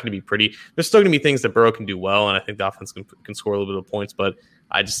probably not going to be pretty. There's still going to be things that Burrow can do well, and I think the offense can score a little bit of points. But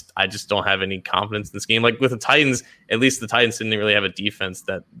I just don't have any confidence in this game. Like with the Titans, at least the Titans didn't really have a defense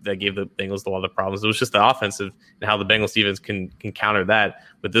that gave the Bengals a lot of problems. It was just the offensive and how the Bengals defense can counter that.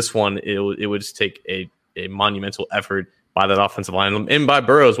 With this one, it would just take a monumental effort by that offensive line and by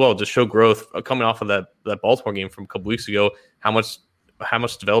Burrow as well, to show growth coming off of that Baltimore game from a couple weeks ago, how much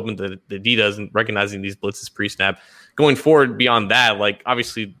development that he does in recognizing these blitzes pre-snap. Going forward beyond that, like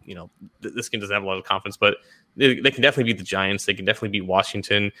obviously, this game doesn't have a lot of confidence, but they can definitely beat the Giants. They can definitely beat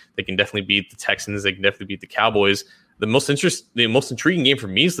Washington. They can definitely beat the Texans. They can definitely beat the Cowboys. The most intriguing game for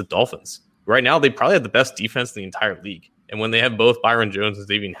me is the Dolphins. Right now, they probably have the best defense in the entire league. And when they have both Byron Jones and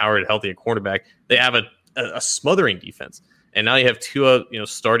Xavier Howard healthy at quarterback, they have a smothering defense. And now you have Tua,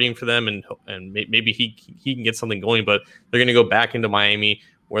 starting for them, and maybe he can get something going. But they're going to go back into Miami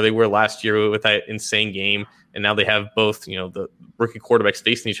where they were last year with that insane game. And now they have both, the rookie quarterbacks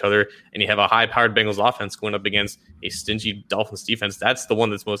facing each other, and you have a high-powered Bengals offense going up against a stingy Dolphins defense. That's the one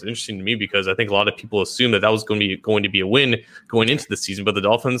that's most interesting to me, because I think a lot of people assume that was going to be a win going into the season. But the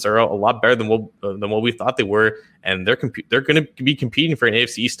Dolphins are a lot better than what we thought they were, and they're going to be competing for an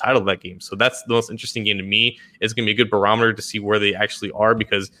AFC East title in that game. So that's the most interesting game to me. It's going to be a good barometer to see where they actually are,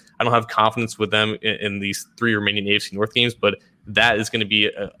 because I don't have confidence with them in these 3 remaining AFC North games, but that is going to be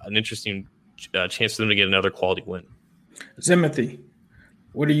an interesting chance for them to get another quality win. Timothy,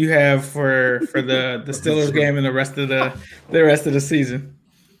 what do you have for the Steelers game and the rest of the season?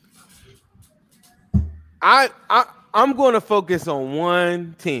 I'm going to focus on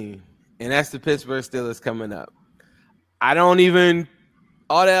one team, and that's the Pittsburgh Steelers coming up. I don't even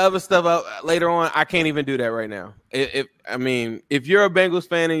all that other stuff out later on. I can't even do that right now. If you're a Bengals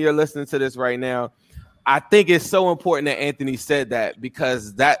fan and you're listening to this right now, I think it's so important that Anthony said that,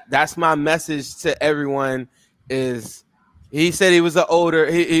 because that's my message to everyone. Is he said he was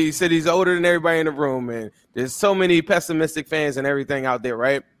he said he's older than everybody in the room, and there's so many pessimistic fans and everything out there,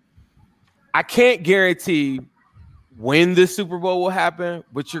 right? I can't guarantee when the Super Bowl will happen,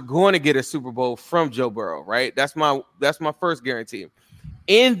 but you're going to get a Super Bowl from Joe Burrow, right? That's my first guarantee.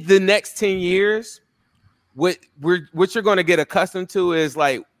 In the next 10 years, what you're going to get accustomed to is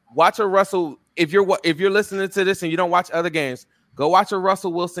like watch a Russell. If you're listening to this and you don't watch other games, go watch a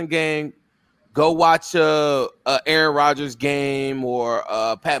Russell Wilson game. Go watch a Aaron Rodgers game or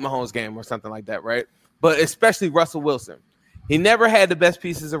a Pat Mahomes game or something like that, right? But especially Russell Wilson. He never had the best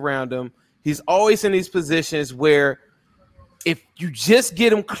pieces around him. He's always in these positions where if you just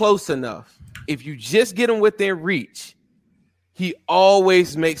get him close enough, if you just get him within reach, he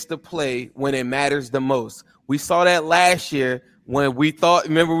always makes the play when it matters the most. We saw that last year when we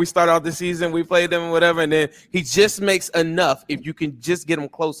started off the season, we played them or whatever, and then he just makes enough if you can just get him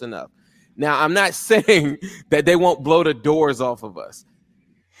close enough. Now, I'm not saying that they won't blow the doors off of us,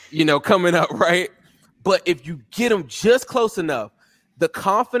 coming up, right? But if you get them just close enough, the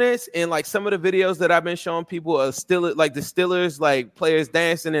confidence in like some of the videos that I've been showing people are still like the Steelers, like players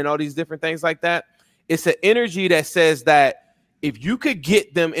dancing and all these different things like that. It's an energy that says that if you could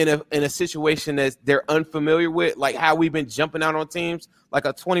get them in a situation that they're unfamiliar with, like how we've been jumping out on teams, like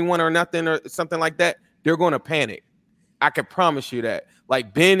a 21 or nothing or something like that, they're going to panic. I can promise you that.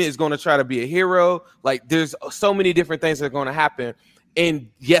 Like Ben is going to try to be a hero. Like there's so many different things that are going to happen. And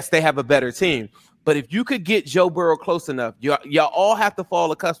yes, they have a better team. But if you could get Joe Burrow close enough, y'all all have to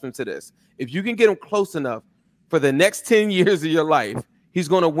fall accustomed to this. If you can get him close enough for the next 10 years of your life, he's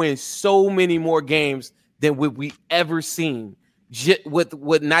going to win so many more games than what we ever seen.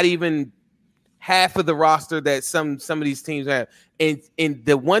 With not even half of the roster that some of these teams have. And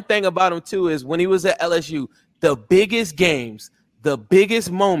the one thing about him too is when he was at LSU, the biggest games, the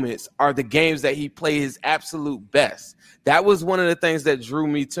biggest moments are the games that he played his absolute best. That was one of the things that drew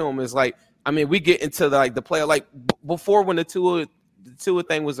me to him. Is like, we get into the player like before when the Tua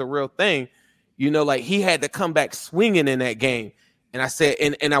thing was a real thing, like he had to come back swinging in that game. And I said,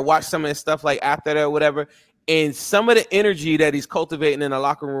 and I watched some of his stuff like after that or whatever. And some of the energy that he's cultivating in the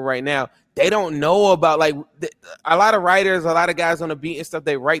locker room right now, they don't know about. Like a lot of writers, a lot of guys on the beat and stuff,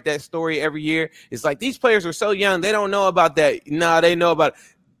 they write that story every year. It's like these players are so young, they don't know about that. No, they know about it.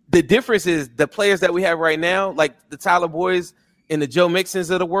 The difference is the players that we have right now, like the Tyler Boyds and the Joe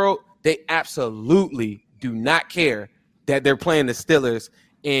Mixons of the world, they absolutely do not care that they're playing the Steelers.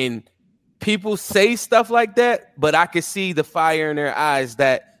 And people say stuff like that, but I can see the fire in their eyes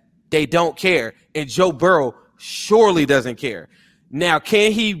that they don't care. And Joe Burrow surely doesn't care. Now,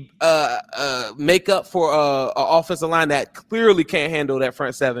 can he make up for an offensive line that clearly can't handle that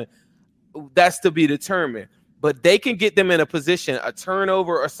front seven? That's to be determined. But they can get them in a position, a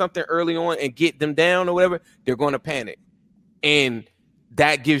turnover or something early on and get them down or whatever, they're going to panic. And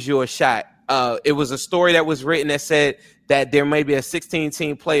that gives you a shot. It was a story that was written that said that there may be a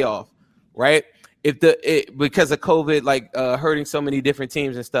 16-team playoff, right? Because of COVID, hurting so many different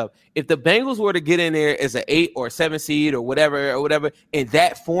teams and stuff. If the Bengals were to get in there as an 8 or 7 seed or whatever, in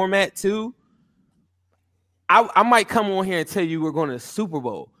that format too, I might come on here and tell you we're going to the Super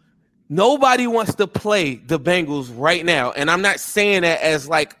Bowl. Nobody wants to play the Bengals right now. And I'm not saying that as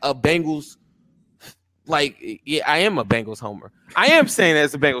like a Bengals, I am a Bengals homer. I am saying that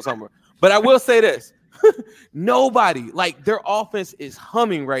as a Bengals homer. But I will say this. Nobody, their offense is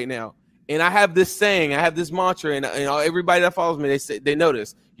humming right now. And I have this saying, I have this mantra, and everybody that follows me, they know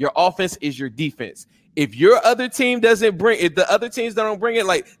this. Your offense is your defense. If your other team if the other teams don't bring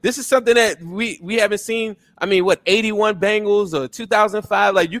it, this is something that we haven't seen. 81 Bengals or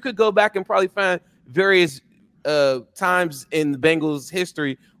 2005? You could go back and probably find various times in the Bengals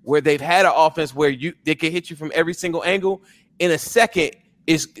history where they've had an offense where they can hit you from every single angle in a second.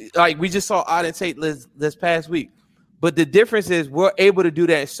 Is we just saw Auden Tate this past week. But the difference is we're able to do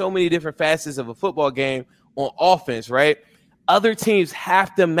that in so many different facets of a football game on offense, right? Other teams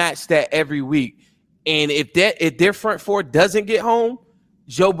have to match that every week. And if their front four doesn't get home,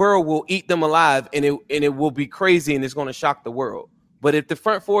 Joe Burrow will eat them alive, and it will be crazy, and it's going to shock the world. But if the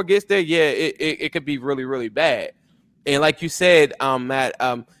front four gets there, it could be really, really bad. And like you said, Matt,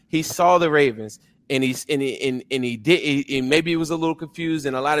 he saw the Ravens, and he did. Maybe he was a little confused,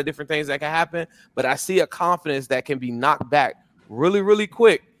 and a lot of different things that can happen. But I see a confidence that can be knocked back really, really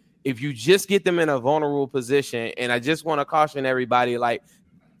quick if you just get them in a vulnerable position. And I just want to caution everybody,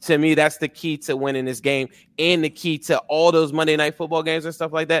 to me, that's the key to winning this game and the key to all those Monday Night Football games and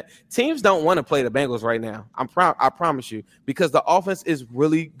stuff like that. Teams don't want to play the Bengals right now. I promise you, because the offense is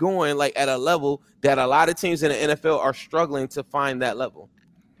really going at a level that a lot of teams in the NFL are struggling to find that level.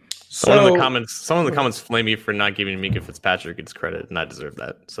 Some of the comments flame me for not giving Minka Fitzpatrick its credit, and I deserve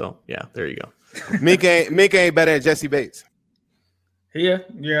that. So yeah, there you go. Minka ain't better than Jesse Bates. Yeah.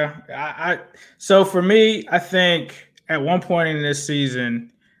 So for me, I think at one point in this season,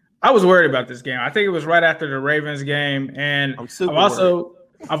 I was worried about this game. I think it was right after the Ravens game, and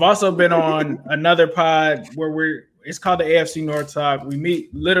I've also been on another pod where it's called the AFC North Talk. We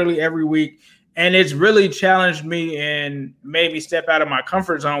meet literally every week, and it's really challenged me and made me step out of my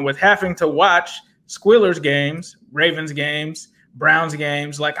comfort zone with having to watch Squealers games, Ravens games, Browns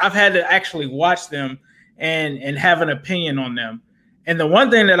games. I've had to actually watch them and have an opinion on them. And the one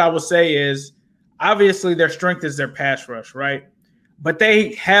thing that I will say is, obviously their strength is their pass rush, right? But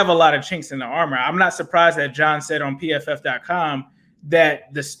they have a lot of chinks in the armor. I'm not surprised that John said on PFF.com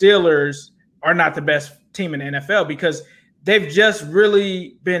that the Steelers are not the best team in the NFL because they've just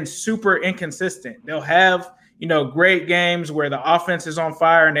really been super inconsistent. They'll have, great games where the offense is on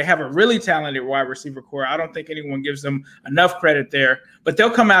fire and they have a really talented wide receiver core. I don't think anyone gives them enough credit there, but they'll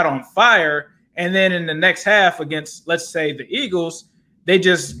come out on fire. And then in the next half against, let's say, the Eagles, they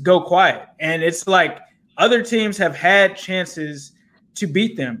just go quiet. And it's other teams have had chances to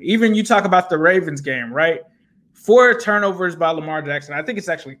beat them. Even you talk about the Ravens game, right? 4 turnovers by Lamar Jackson. I think it's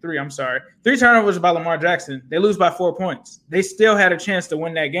actually 3. I'm sorry. 3 turnovers by Lamar Jackson. They lose by 4 points. They still had a chance to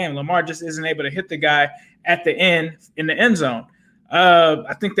win that game. Lamar just isn't able to hit the guy at the end in the end zone.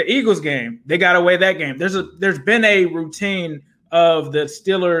 I think the Eagles game, they got away that game. There's been a routine of the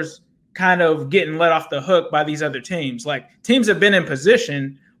Steelers kind of getting let off the hook by these other teams. Teams have been in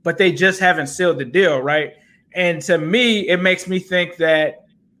position, but they just haven't sealed the deal, right? And to me, it makes me think that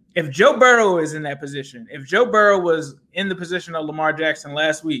if Joe Burrow is in that position, if Joe Burrow was in the position of Lamar Jackson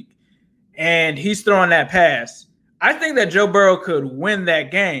last week and he's throwing that pass, I think that Joe Burrow could win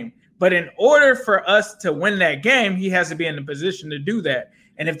that game. But in order for us to win that game, he has to be in the position to do that.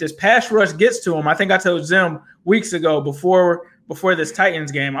 And if this pass rush gets to him, I think I told Zim weeks ago before this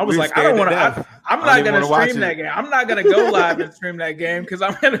Titans game, I was I don't want to. I'm not going to stream that game. I'm not going to go live and stream that game because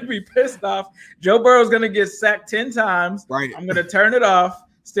I'm going to be pissed off. Joe Burrow's going to get sacked 10 times. Right. I'm going to turn it off.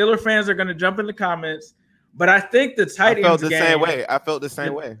 Steeler fans are going to jump in the comments. But I think the Titans I felt the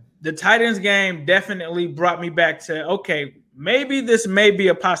same way. The Titans game definitely brought me back to, okay, maybe this may be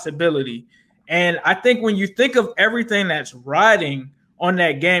a possibility. And I think when you think of everything that's riding on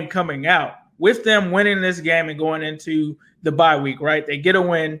that game coming out, with them winning this game and going into the bye week, right? They get a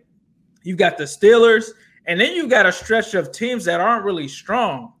win. You've got the Steelers And then you've got a stretch of teams that aren't really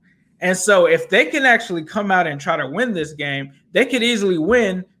strong. And so if they can actually come out and try to win this game, they could easily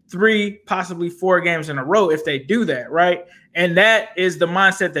win 3, possibly 4 games in a row if they do that, right? And that is the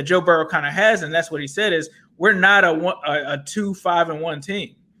mindset that Joe Burrow kind of has, and that's what he said is we're not a 2-5-1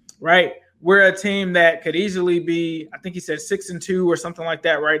 team, right? We're a team that could easily be, I think he said 6-2 or something like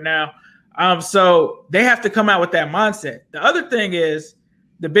that right now. So they have to come out with that mindset. The other thing is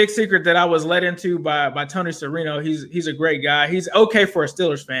the big secret that I was led into by Tony Serino. He's a great guy. He's okay for a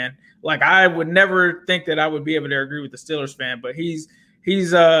Steelers fan. Like I would never think that I would be able to agree with the Steelers fan, but he's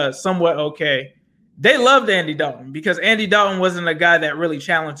somewhat okay. They loved Andy Dalton because Andy Dalton wasn't a guy that really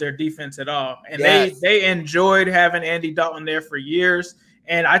challenged their defense at all. And they enjoyed having Andy Dalton there for years.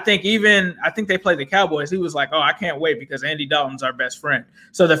 And I think they played the Cowboys. He was like, oh, I can't wait because Andy Dalton's our best friend.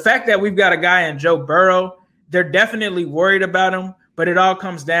 So the fact that we've got a guy in Joe Burrow, they're definitely worried about him, but it all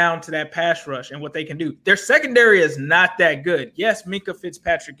comes down to that pass rush and what they can do. Their secondary is not that good. Yes, Minkah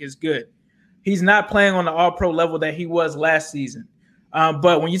Fitzpatrick is good. He's not playing on the all-pro level that he was last season.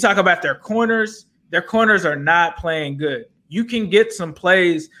 But when you talk about their corners are not playing good. You can get some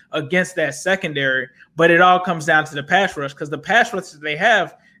plays against that secondary, but it all comes down to the pass rush because the pass rush that they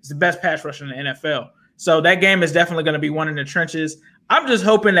have is the best pass rush in the NFL. So that game is definitely going to be one in the trenches. I'm just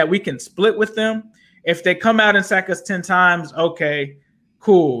hoping that we can split with them. If they come out and sack us 10 times, okay,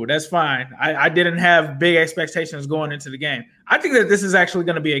 cool, that's fine. I didn't have big expectations going into the game. I think that this is actually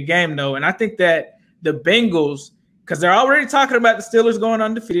going to be a game, though, and I think that the Bengals – because they're already talking about the Steelers going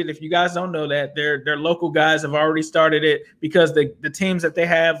undefeated. If you guys don't know that, their local guys have already started it because the teams that they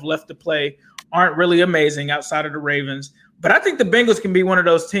have left to play aren't really amazing outside of the Ravens. But I think the Bengals can be one of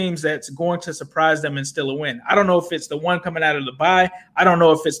those teams that's going to surprise them and still a win. I don't know if it's the one coming out of the bye. I don't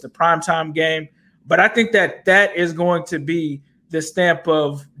know if it's the primetime game. But I think that is going to be the stamp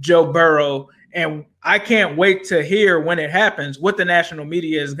of Joe Burrow. And I can't wait to hear when it happens what the national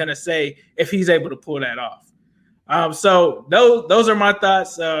media is going to say if he's able to pull that off. So those are my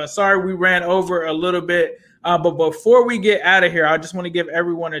thoughts. Sorry we ran over a little bit, but before we get out of here, I just want to give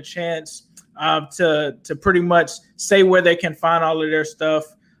everyone a chance to pretty much say where they can find all of their stuff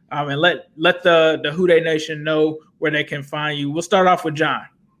and let the Who Dey Nation know where they can find you. We'll start off with John.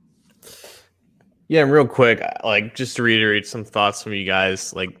 Yeah, and real quick, like just to reiterate some thoughts from you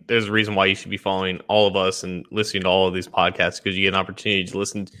guys, like there's a reason why you should be following all of us and listening to all of these podcasts because you get an opportunity to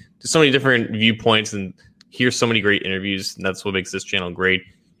listen to so many different viewpoints and hear so many great interviews, and that's what makes this channel great.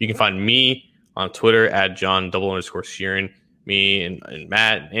 You can find me on Twitter at John_Sheeran, me and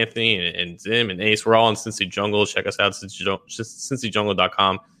Matt, and Anthony, and Zim, and Ace. We're all on Cincy Jungle. Check us out,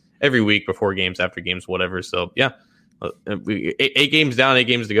 CincyJungle.com, every week, before games, after games, whatever. So, yeah, 8 games down, 8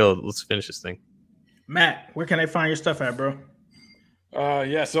 games to go. Let's finish this thing. Matt, where can I find your stuff at, bro?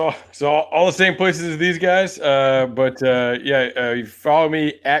 So all the same places as these guys. You follow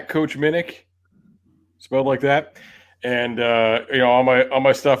me at Coach Minnick. Spelled like that, and all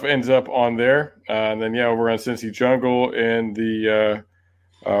my stuff ends up on there, and then we're on Cincy Jungle and the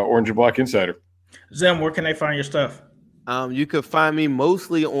Orange and Black Insider. Zim, where can they find your stuff? You can find me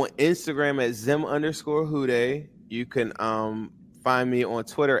mostly on Instagram at Zim_Houday. You can find me on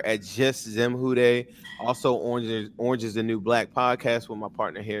Twitter at just Zim Houday. Also, Orange is the New Black podcast with my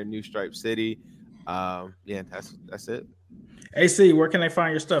partner here, New Stripe City. That's it. AC, where can they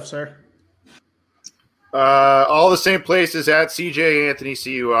find your stuff, sir? All the same places at CJ Anthony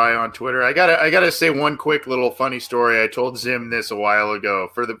CUI on Twitter. I gotta say one quick little funny story. I told Zim this a while ago.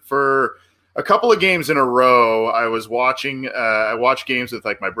 For a couple of games in a row, I was watching. I watched games with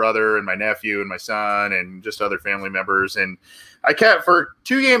like my brother and my nephew and my son and just other family members. And I kept for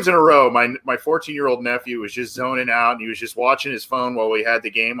 2 games in a row. My 14-year-old nephew was just zoning out and he was just watching his phone while we had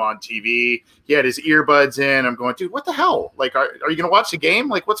the game on TV. He had his earbuds in. I'm going, dude, what the hell? Like, are you gonna watch the game?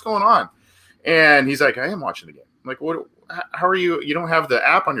 Like, what's going on? And he's like, I am watching the game. I'm like, what? How are you? You don't have the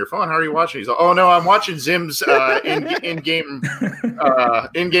app on your phone. How are you watching? He's like, oh no, I'm watching Zim's in-game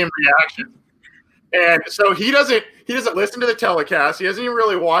reaction. And so he doesn't listen to the telecast. He doesn't even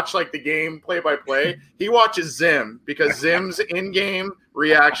really watch like the game play-by-play. He watches Zim because Zim's in-game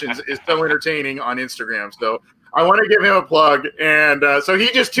reactions is so entertaining on Instagram. So I want to give him a plug. And so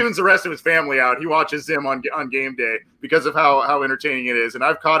he just tunes the rest of his family out. He watches Zim on game day because of how entertaining it is. And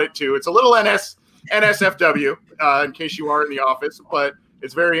I've caught it too. It's a little NSFW in case you are in the office, but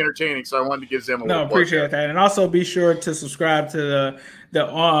it's very entertaining. So I wanted to give Zim a little plug. Appreciate that. And also be sure to subscribe to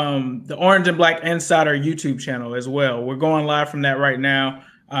the Orange and Black Insider YouTube channel as well. We're going live from that right now.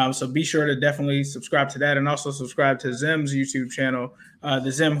 So be sure to definitely subscribe to that and also subscribe to Zim's YouTube channel,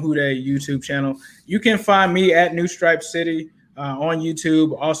 the Zim Houday YouTube channel. You can find me at New Stripe City on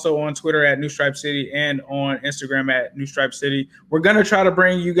YouTube, also on Twitter at New Stripe City, and on Instagram at New Stripe City. We're going to try to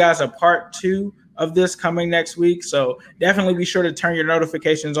bring you guys a part 2 of this coming next week. So definitely be sure to turn your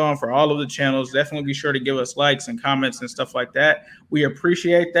notifications on for all of the channels. Definitely be sure to give us likes and comments and stuff like that. We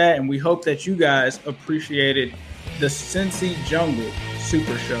appreciate that, and we hope that you guys appreciated the Cincy Jungle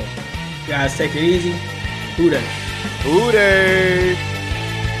Super Show. Guys, take it easy. Hoo day. Hoo day.